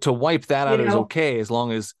 so to wipe that You out is know, okay as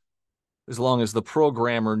long as the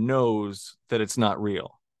programmer knows that it's not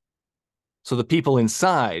real. So the people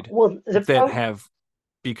inside well, that have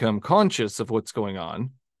become conscious of what's going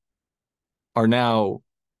on are now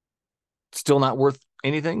still not worth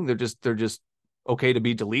anything. They're just okay to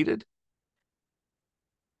be deleted.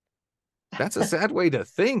 That's a sad way to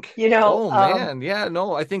think. you know, Oh man, yeah,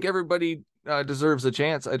 no, I think everybody deserves a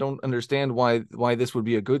chance. I don't understand why this would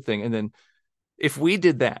be a good thing. And then if we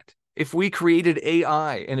did that, if we created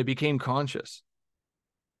AI and it became conscious,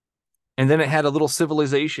 and then it had a little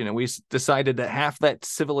civilization, and we decided that half that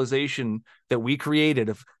civilization that we created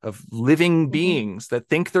of living mhm. beings that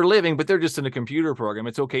think they're living, but they're just in a computer program,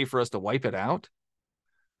 it's okay for us to wipe it out.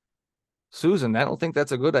 Susan, I don't think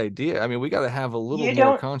that's a good idea. I mean, we got to have a little you more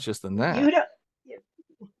don't, conscious than you that. don't,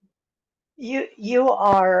 you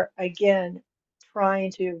are again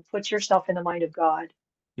trying to put yourself in the mind of God.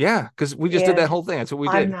 Yeah, because we just did that And whole thing. That's what we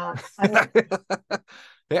I'm did. not, I'm not,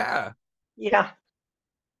 Yeah. yeah,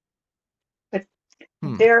 but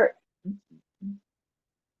Hmm. there,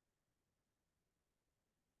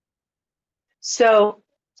 so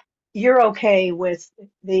you're okay with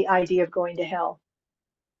the idea of going to hell.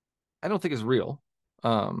 I don't think it's real.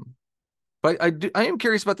 Um, but I am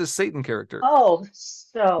curious about this Satan character. Oh,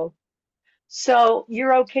 so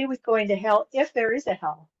you're okay with going to hell if there is a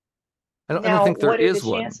hell. I don't Now, think there what are the is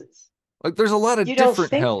one. chances? Like, there's a lot of You don't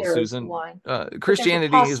different think hells, there is Susan. one, but there's a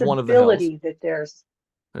Christianity is one of the hells. possibility that there's.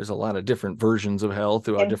 There's a lot of different versions of hell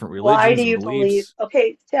throughout And different why do religions and you believe? beliefs.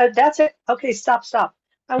 Okay, that's it. Okay, stop.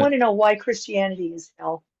 I But want to know why Christianity is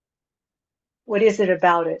hell. What is it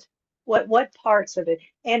about it? What parts of it?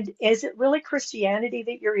 And is it really Christianity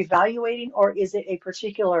that you're evaluating, or is it a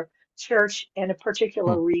particular church and a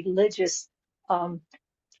particular hmm, religious um,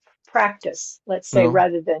 practice, let's say, no,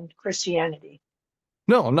 rather than Christianity?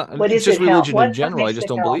 no, I'm not. What It's is just it hell? religion in What general. I makes just it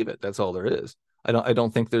don't hell? believe it. That's all there is. I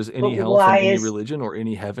don't think there's But any hell from any religion or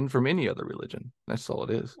any heaven from any other religion. That's all it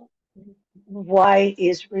is. why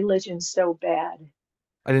is religion so bad?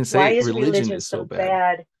 I didn't Why say is religion religion is so so bad.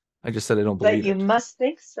 bad? I just said I don't But believe you it. must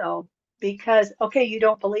think so because, okay, you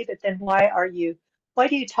don't believe it, then why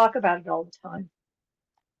do you talk about it all the time?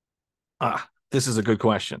 This is a good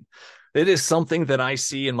question. It is something that I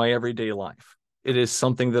see in my everyday life. It is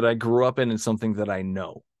something that I grew up in and something that I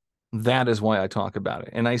know. That is why I talk about it.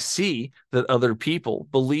 And I see that other people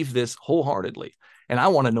believe this wholeheartedly. And I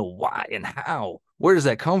want to know why and how. Where does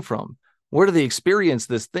that come from? Where do they experience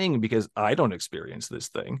this thing? Because I don't experience this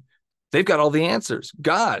thing. They've got all the answers.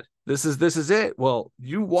 God, this is it. Well,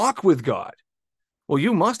 you walk with God. Well,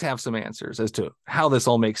 you must have some answers as to how this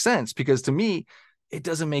all makes sense, because to me, it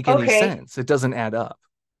doesn't make any Okay, sense. It doesn't add up.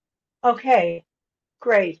 okay,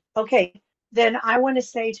 great. Okay, then I want to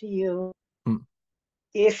say to you, Hmm.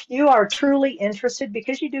 if you are truly interested,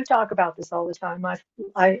 because you do talk about this all the time,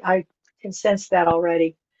 I can sense that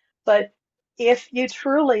already. But if you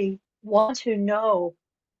truly want to know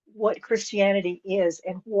what Christianity is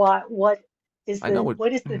and I know what.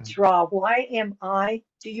 what is the draw? Why am I?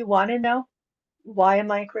 Do you want to know why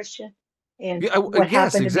am I a Christian and Yeah, what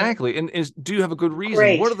yes, happened to me? exactly. And do you have a good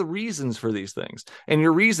reason? What are Great. the reasons for these things? And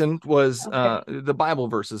your reason was Okay. the Bible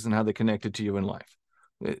verses and how they connected to you in life.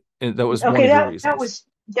 And that was one Okay, of your that reasons. was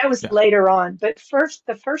that was Yeah. later on. But first,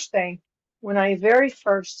 the first thing when I very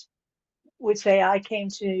first would say I came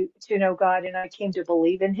to know God and I came to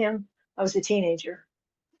believe in Him, I was a teenager,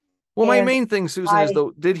 Well, my and main thing, Susan, is I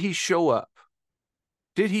though, did he show up?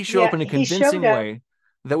 Did he show up yeah, in a he showed convincing up. way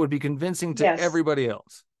that would be convincing to Yes, everybody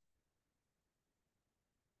else?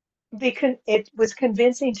 because it was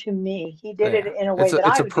convincing to me. He did it Yeah, in a way that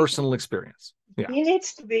it's I a would be personal convinced. experience. Yeah, He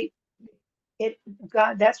needs to be it.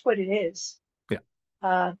 God, that's what it is. yeah.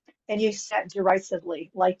 Uh, and you said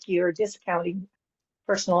derisively, like you're discounting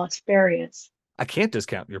personal experience. I can't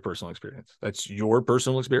discount your personal experience. That's your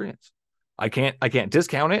personal experience. I can't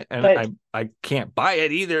discount it, and But I can't buy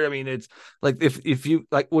it either. I mean, it's like if you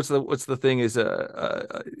like, what's the thing is oh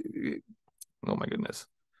my goodness,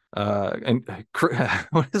 and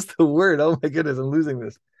what is the word? Oh my goodness, I'm losing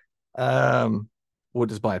this. Um, we'll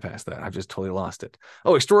just bypass that. I've just totally lost it.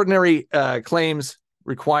 Oh, extraordinary claims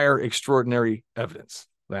require extraordinary evidence.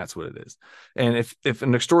 That's what it is. And if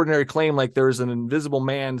an extraordinary claim, like there's an invisible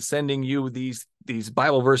man sending you these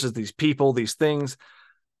Bible verses, these people, these things,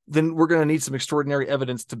 then we're going to need some extraordinary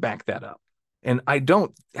evidence to back that up. And I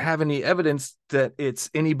don't have any evidence that it's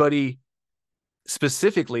anybody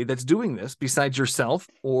specifically that's doing this besides yourself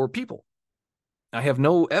or people. I have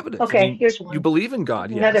no evidence. I okay, mean, here's you one. believe in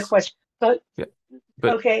God, Another yes. question. But Yeah.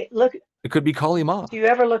 But okay, look, it could be Kali Ma. do you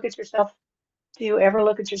ever look at yourself? Do you ever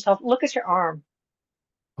look at yourself? Look at your arm.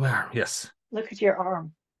 Yes. Look at your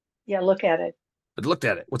arm. Yeah, look at it. But looked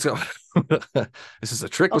at it. What's going on? This is a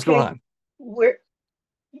trick. What's going Okay, on? where,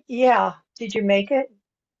 yeah, did you make it?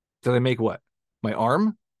 Did I make what? My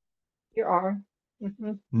arm? Your arm?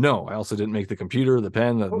 Hmm. No. I also didn't make the computer, the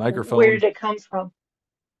pen, the Where microphone. did it come from?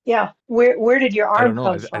 Yeah, where did your I arm don't know.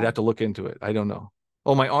 come I'd have from? to look into it. I don't know.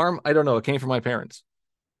 Oh, my arm? I don't know. It came from my parents.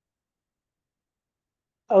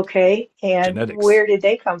 Okay, and Genetics. where did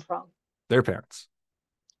they come from? Their parents.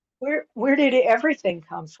 Where did everything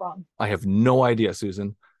come from? I have no idea,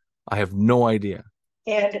 Susan. I have no idea.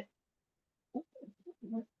 And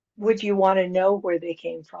would you want to know where they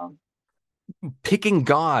came from? Picking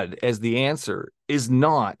God as the answer is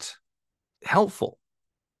not helpful.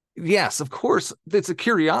 Yes, of course, it's a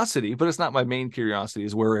curiosity, but it's not my main curiosity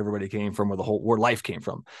is where everybody came from or where life came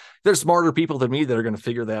from. There's smarter people than me that are going to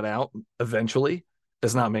figure that out eventually.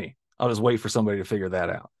 That's not me. I'll just wait for somebody to figure that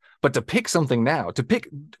out. But to pick something now, to pick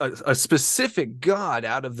a specific God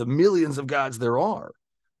out of the millions of gods there are,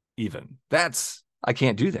 even I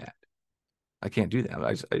can't do that. I can't do that.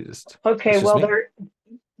 Okay, It's just well,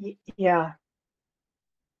 me. yeah.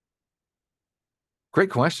 Great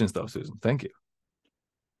questions, though, Susan. Thank you.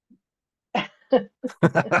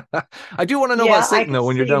 I do want to know about Yeah, I Satan, can though,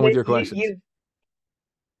 when you're see done with that your questions.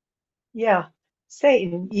 yeah,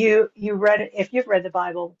 Satan, you read it. If you've read the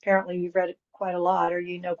Bible, apparently you've read it quite a lot, or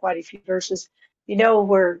you know quite a few verses. You know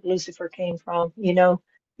where Lucifer came from. You know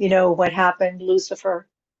what happened. Lucifer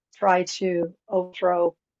tried to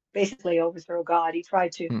basically overthrow God. He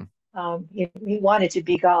tried to, Hmm. he wanted to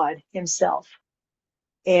be God himself,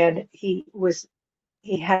 and he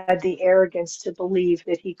had the arrogance to believe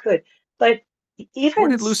that he could. But Where even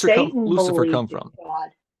did Satan Lucifer come believed in from? God.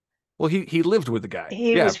 Well, he lived with the guy.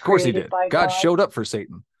 He Yeah, was of course he created did. by God God. showed up for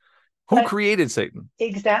Satan. Who But created Satan?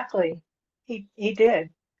 exactly, he did.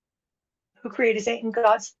 Who created Satan?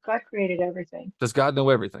 God created everything. Does God know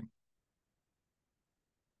everything?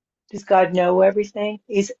 Does God know everything?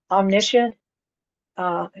 He's omniscient,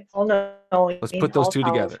 Let's all-knowing, put those two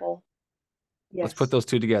together. all-powerful. Let's put Yes. those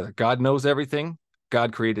two together. God knows everything.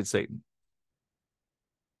 God created Satan.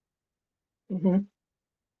 Hmm.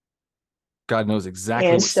 God knows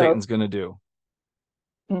exactly And what so, Satan's going to do.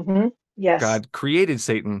 yes, God created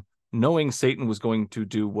Satan knowing Satan was going to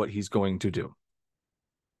do what he's going to do.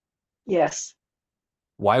 yes.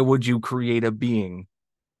 Why would you create a being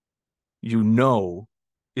you know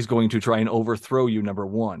is going to try and overthrow you, number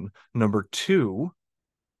one? Number two,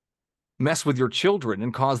 mess with your children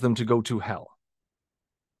and cause them to go to hell.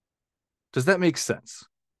 Does that make sense?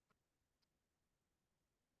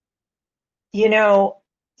 You know,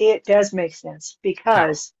 it does make sense How?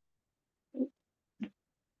 because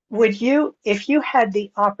if you had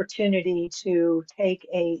the opportunity to take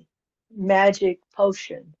a magic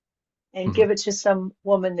potion and Mm-hmm. give it to some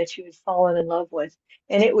woman that you had fallen in love with,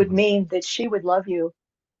 and it would Mm-hmm. mean that she would love you,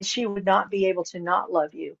 she would not be able to not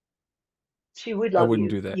love you. She would I love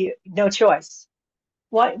wouldn't you. do that. No choice.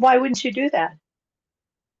 Why wouldn't you do that?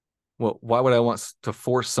 Well, why would I want to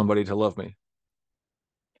force somebody to love me?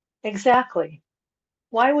 Exactly.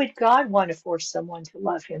 Why would God want to force someone to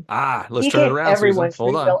love him? Let's He turn it gave around, everyone Susan.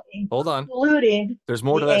 Hold free on. will, Hold on. including There's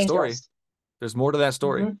more to the that story. angels. There's more to that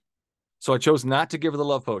story. Hmm. So I chose not to give her the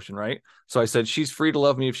love potion, right? So I said, she's free to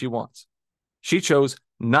love me if she wants. She chose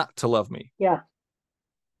not to love me. Yeah.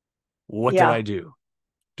 What did Yeah. I do?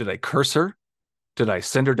 Did I curse her? Did I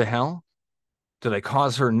send her to hell? Did I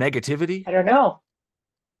cause her negativity? I don't know.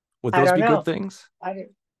 Would I those don't be good know. things? I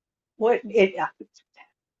don't, what it,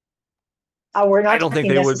 we're I not don't think talking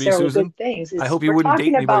they would be, necessarily Susan. good things. I It's hope you we're wouldn't date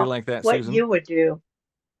talking anybody about like that, what Susan. you would do.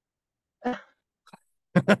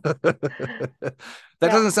 That No,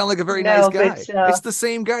 doesn't sound like a very nice no, guy. It's the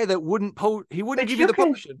same guy that he wouldn't but give you you the can.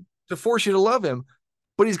 potion to force you to love him,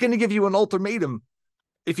 but he's going to give you an ultimatum.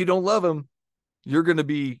 If you don't love him, you're going to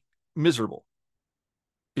be miserable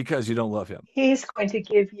because you don't love him. He's going to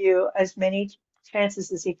give you as many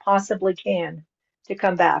chances as he possibly can to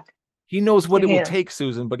come back He knows to what it will him. take,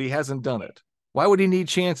 Susan, but he hasn't done it. Why would he need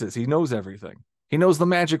chances? He knows everything. He knows the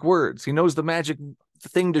magic words. He knows the magic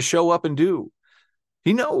thing to show up and do.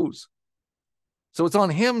 He knows. So it's on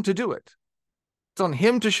him to do it. It's on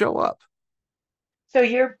him to show up. So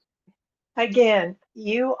you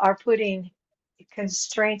are putting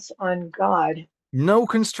constraints on God, No who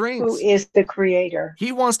constraints. is the creator.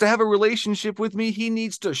 He wants to have a relationship with me. He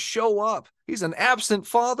needs to show up. He's an absent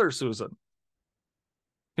father, Susan.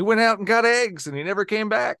 He went out and got eggs and he never came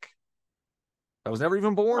back. I was never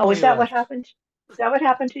even born Oh, when is he that what left. happened? Is that what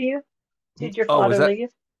happened to you? Did your Oh, is father that? leave?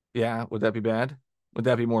 Yeah. Would that be bad? Would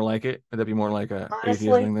that be more like it? Would that be more like a atheist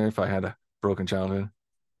Honestly, thing there if I had a broken childhood?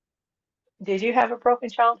 did you have a broken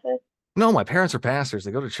childhood? No, my parents are pastors.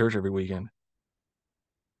 They go to church every weekend.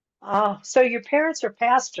 Oh, so your parents are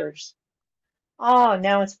pastors. Oh,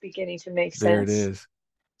 now it's beginning to make There it sense. is.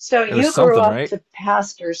 So There was you grew something, up right? as a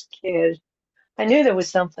pastor's kid. I knew there was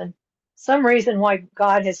something, some reason why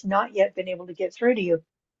God has not yet been able to get through to you.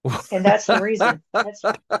 And that's the reason. That's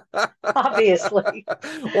obviously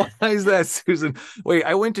Why is that, Susan? Wait,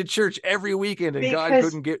 I went to church every weekend and God because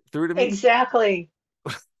couldn't get through to me? exactly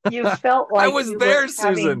you felt I like was you were there,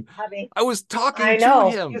 Susan. having, I was talking I to know,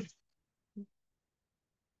 you, him.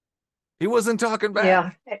 He wasn't talking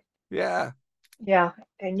yeah, back. Yeah. yeah.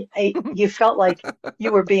 And you felt like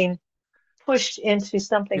you were being pushed into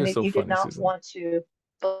something You're that so you did funny, not Susan. want to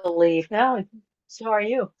believe. No, so are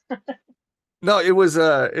you. No,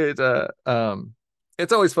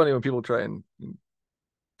 it's always funny when people try and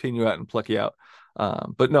pin you out and pluck you out.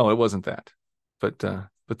 But no, it wasn't that. But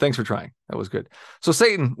thanks for trying. That was good. So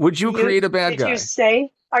Satan, would you create a bad Did you guy? say,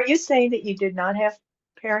 are you saying that you did not have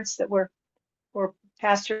parents that were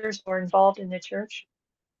pastors or involved in the church?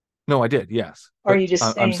 No, I did, yes. Or are But you just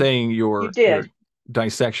I'm saying saying you your did?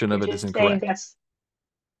 dissection You're of it is just saying incorrect. that's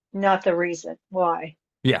not the reason why.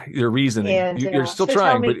 Yeah, your reasoning. And You're still so tell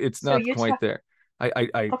trying, but me, it's so not you quite tell, there.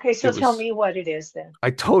 okay, It so tell was. me what it is then.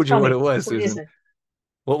 I told you Tell what it me, was, what is Susan. it?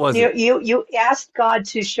 What was You it? you you asked God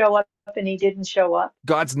to show up and he didn't show up.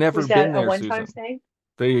 God's never Was that been a there, one-time Susan. thing?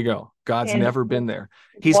 There you go. God's And never been there.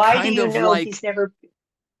 He's why do kind you of know like, he's never,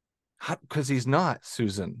 because he's not,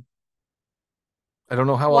 Susan. I don't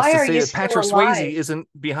know how else why to are say you it. still Patrick Swayze alive? isn't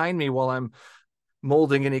behind me while I'm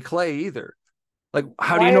molding any clay either. Like,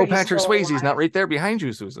 how do you Why are know you Patrick still Swayze is not alive? right there behind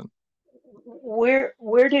you, Susan? Where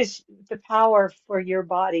does the power for your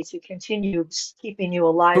body to continue keeping you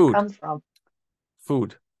alive Food, come from?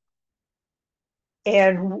 food.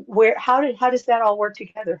 And how does that all work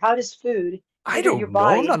together? How does food I enter your don't know.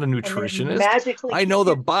 I'm body not a and then nutritionist. magically I keep know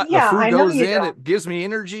you? the Yeah, food I know goes you in, don't. it gives me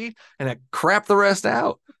energy, and it crap the rest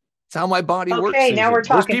out. It's how my body works, Okay, now we're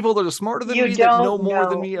Susan. There's talking. people that are smarter than You me that know don't more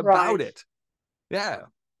than know, me about right? it. Yeah.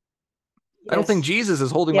 I don't think Yes. Jesus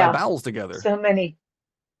is holding my Yeah. bowels together. So many.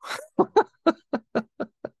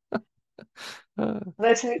 Uh,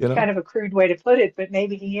 That's you know, kind of a crude way to put it, but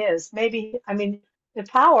maybe he is. Maybe, I mean, the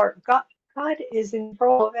power, God is in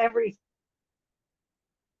control of every,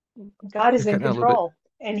 God you're is in cutting out a little bit. control.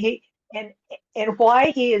 And and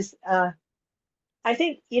why he is, I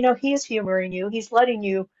think, he is humoring you. He's letting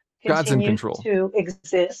you God's in continue control. to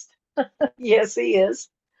exist. Yes, he is.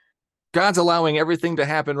 God's allowing everything to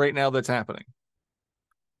happen right now that's happening.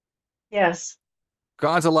 Yes.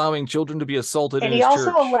 God's allowing children to be assaulted in And he his also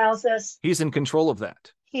church. allows us, He's in control of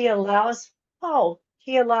that. he allows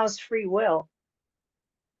free will.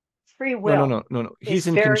 Free No, no, will no, no, no. He's is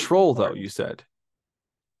in very control, though, you important. said.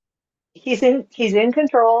 He's in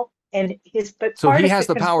control, and but So part he of the has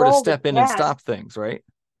the power to control that step in and stop things, right?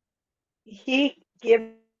 he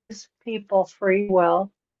gives people free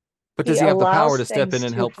will, But does He he have the power allows to step in things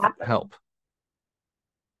and to help? happen. Help.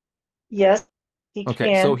 Yes, he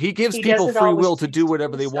Okay, so can. he gives He people doesn't free always will to do choose to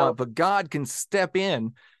whatever do they want, so. but God can step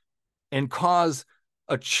in and cause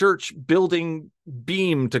a church building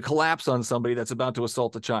beam to collapse on somebody that's about to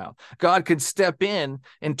assault a child. God could step in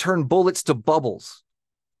and turn bullets to bubbles,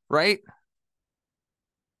 right?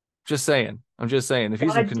 Just saying. I'm just saying, if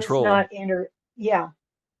he's in God does control, not enter. Yeah,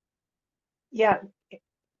 yeah.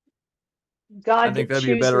 I God think that'd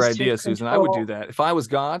be a better chooses to idea, Susan. I would do control. that. If I was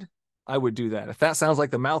God, I would do that. If that sounds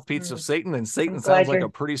like the mouthpiece of Mm, Satan, then I'm Satan sounds glad like a you're.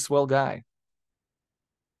 pretty swell guy.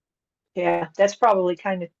 Yeah, that's probably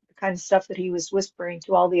kind of stuff that he was whispering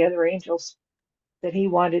to all the other angels that he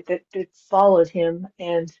wanted that followed him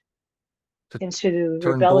and To into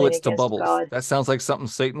turn rebelling bullets to against bubbles. God. That sounds like something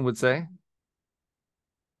Satan would say.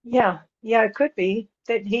 Yeah, yeah, it could be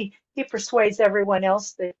that he persuades everyone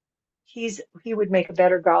else that he would make a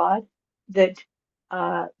better God, that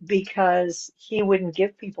because he wouldn't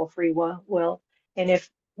give people free will, and if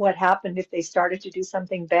what happened if they started to do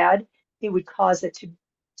something bad, he would cause it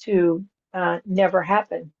to never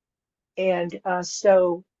happen. And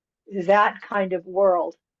so that kind of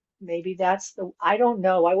world, maybe that's the, I don't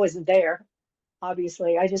know, I wasn't there,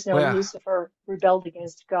 obviously. I just know Well, yeah, Lucifer rebelled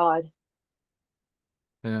against God.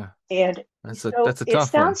 yeah. And so That's a it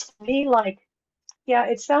tough one. sounds to me like, yeah,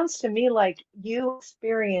 it sounds to me like you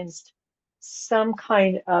experienced some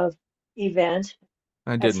kind of event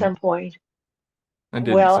I at didn't. some point. I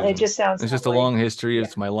didn't, Well, it Susan. just sounds It's that just a way. long history. Yeah.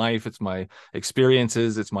 It's my life. It's my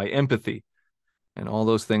experiences. It's my empathy and all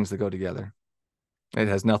those things that go together. It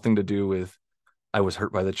has nothing to do with I was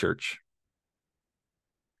hurt by the church.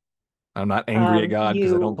 I'm not angry at God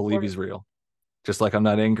because I don't You believe were, he's real. Just like I'm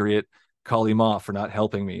not angry at Kali Ma for not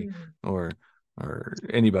helping me mm, or or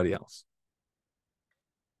anybody else.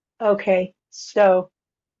 okay. So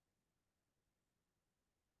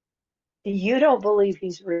you don't believe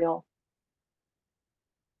he's real.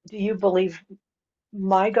 Do you believe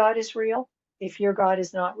my God is real if your God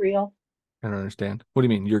is not real? I don't understand. What do you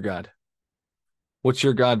mean, your God? What's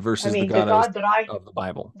your God I versus the mean, God of the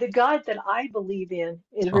Bible? the God that I believe in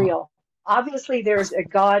is Uh-huh. real. Obviously, there's a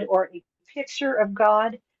God or a picture of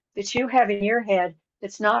God that you have in your head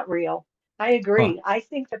that's not real. I Huh. agree. I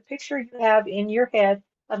think the picture you have in your head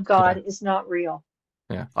of Yeah. God is not real.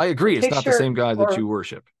 Yeah. I The agree. It's not the picture, same God that or you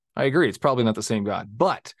worship. I agree. It's probably not the same God,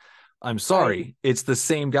 but I'm right, sorry. It's the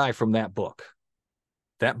same guy from that book,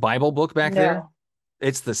 that Bible book back there. no.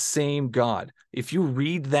 It's the same God. If you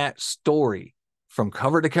read that story from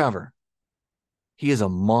cover to cover, he is a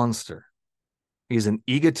monster. He's an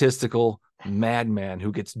egotistical madman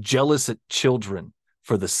who gets jealous at children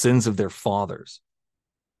for the sins of their fathers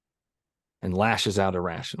and lashes out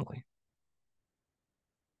irrationally.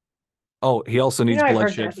 Oh, he also You needs know, I've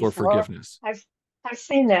heard bloodshed that for before. forgiveness. I've I've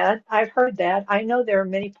seen that. I've heard that. I know there are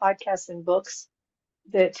many podcasts and books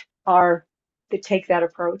that are that take that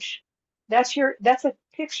approach. That's a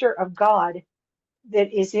picture of God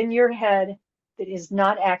that is in your head that is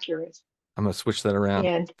not accurate. I'm going to switch that around.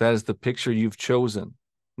 And That is the picture you've chosen,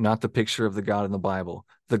 not the picture of the God in the Bible.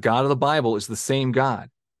 The God of the Bible is the same God,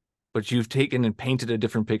 but you've taken and painted a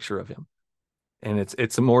different picture of him. And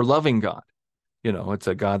it's a more loving God. You know, it's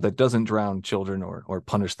a God that doesn't drown children or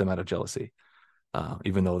punish them out of jealousy,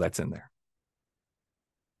 even though that's in there.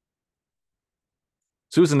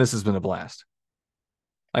 Susan, this has been a blast.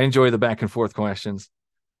 I enjoy the back and forth questions.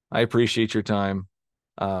 I appreciate your time.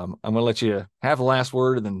 I'm going to let you have the last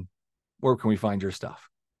word, and then where can we find your stuff?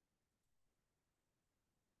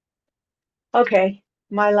 okay,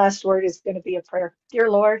 my last word is going to be a prayer. Dear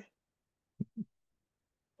Lord,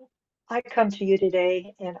 I come to you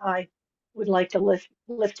today and I would like to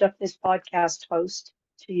lift up this podcast host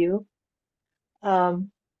to you.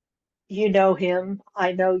 Um, you know him.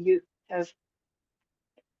 I know you have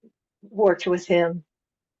worked with him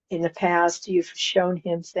in the past. You've shown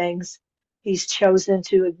him things. He's chosen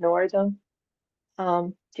to ignore them.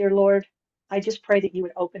 Dear Lord, I just pray that you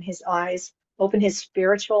would open his eyes, open his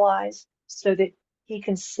spiritual eyes, so that he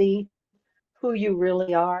can see who you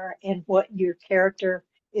really are and what your character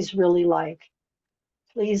is really like.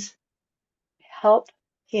 Please help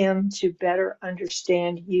him to better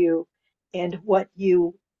understand you and what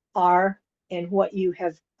you are and what you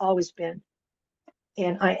have always been.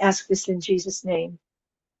 And I ask this in Jesus' name.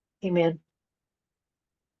 Amen.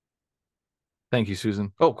 Thank you,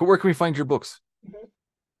 Susan. Oh, where can we find your books? Mhm.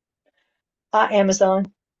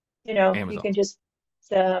 Amazon, you Amazon. can just,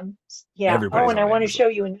 um, yeah. Oh, Everybody's and I on want to Amazon. show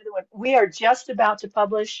you another one. We are just about to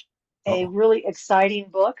publish a Oh, really exciting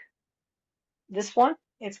book. This one,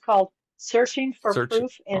 it's called Searching for search.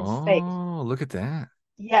 Proof in Faith. Oh, look at that.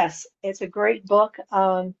 Yes, it's a great book.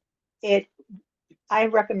 I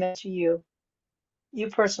recommend to you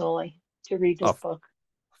personally, to read this Of book.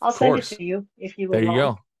 I'll send it course. to you if you There would you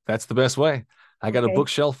like. go. That's the best way. I got a Okay.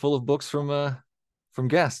 bookshelf full of books from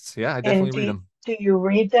guests. Yeah, I And definitely read them. do you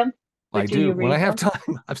read them? I But do do you when I read have them?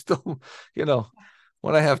 time. I'm still,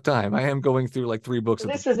 when I have time. I am going through like 3 books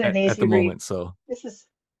Well, this is an at easy the read. moment. So, This is,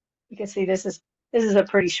 you can see this is a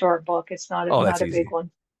pretty short book. It's oh, not that's a big easy. one.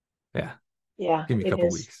 Yeah, Yeah, give me a it couple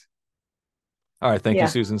is. weeks. All right, thank you, Yeah.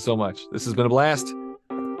 Susan, so much. This has been a blast.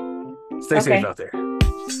 Stay safe Okay. out there.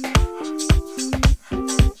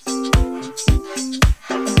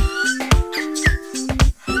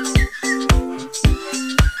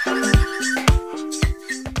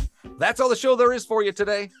 That's all the show there is for you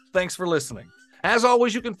today. Thanks for listening. As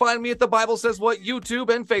always, you can find me at the Bible Says What YouTube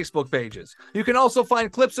and Facebook pages. You can also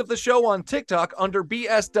find clips of the show on TikTok under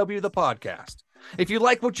BSW the Podcast. If you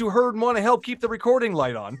like what you heard and want to help keep the recording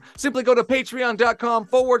light on, simply go to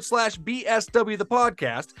patreon.com/BSW the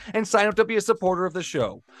Podcast and sign up to be a supporter of the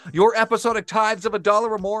show. Your episodic tithes of $1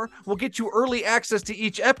 or more will get you early access to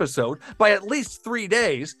each episode by at least 3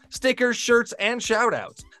 days, stickers, shirts, and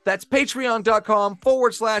shoutouts. That's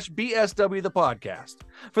patreon.com/BSW the Podcast.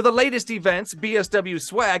 For the latest events, BSW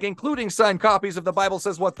swag, including signed copies of The Bible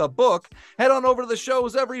Says What the book, head on over to the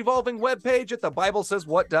show's ever-evolving webpage at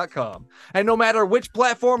thebiblesayswhat.com. And no matter which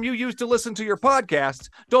platform you use to listen to your podcasts,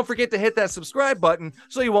 don't forget to hit that subscribe button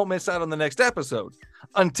so you won't miss out on the next episode.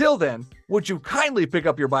 Until then, would you kindly pick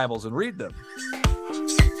up your Bibles and read them?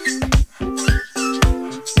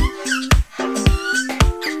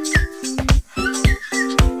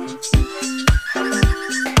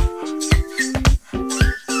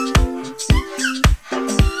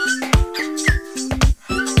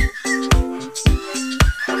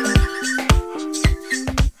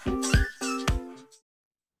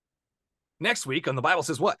 Next week on The Bible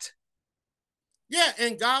Says What? Yeah,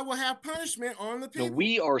 and God will have punishment on the people. No,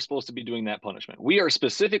 we are supposed to be doing that punishment. We are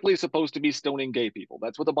specifically supposed to be stoning gay people.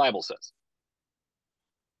 That's what the Bible says.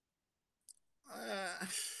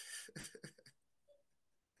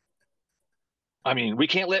 I mean, we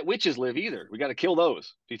can't let witches live either. We got to kill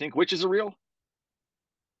those. Do you think witches are real?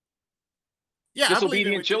 Yeah,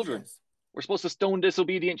 disobedient children. Yes. We're supposed to stone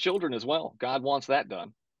disobedient children as well. God wants that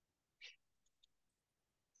done.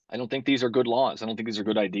 I don't think these are good laws. I don't think these are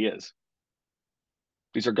good ideas.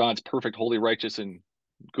 These are God's perfect, holy, righteous, and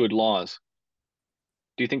good laws.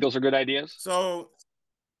 Do you think those are good ideas? So,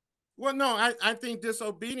 well, no, I think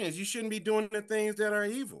disobedience. You shouldn't be doing the things that are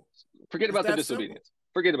evil. Forget about the disobedience.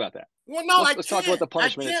 Simple. Forget about that. Well, no, let's talk about the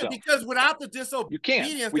punishment itself. Because without the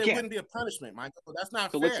disobedience, there wouldn't be a punishment, Michael. That's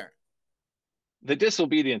not fair. The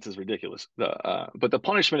disobedience is ridiculous. But the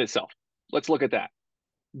punishment itself, let's look at that.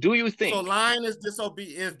 Do you think? So lying is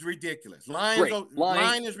ridiculous.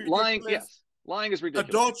 Lying is ridiculous. Lying is ridiculous.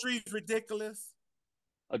 Adultery is ridiculous.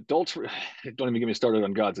 Adultery. Don't even get me started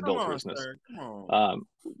on God's adulterousness. Come on.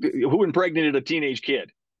 Who impregnated a teenage kid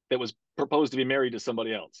that was proposed to be married to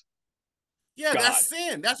somebody else? Yeah, God. That's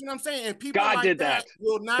sin. That's what I'm saying. And people God like did that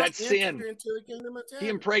will not enter sin. into the kingdom of heaven. He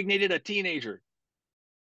impregnated a teenager.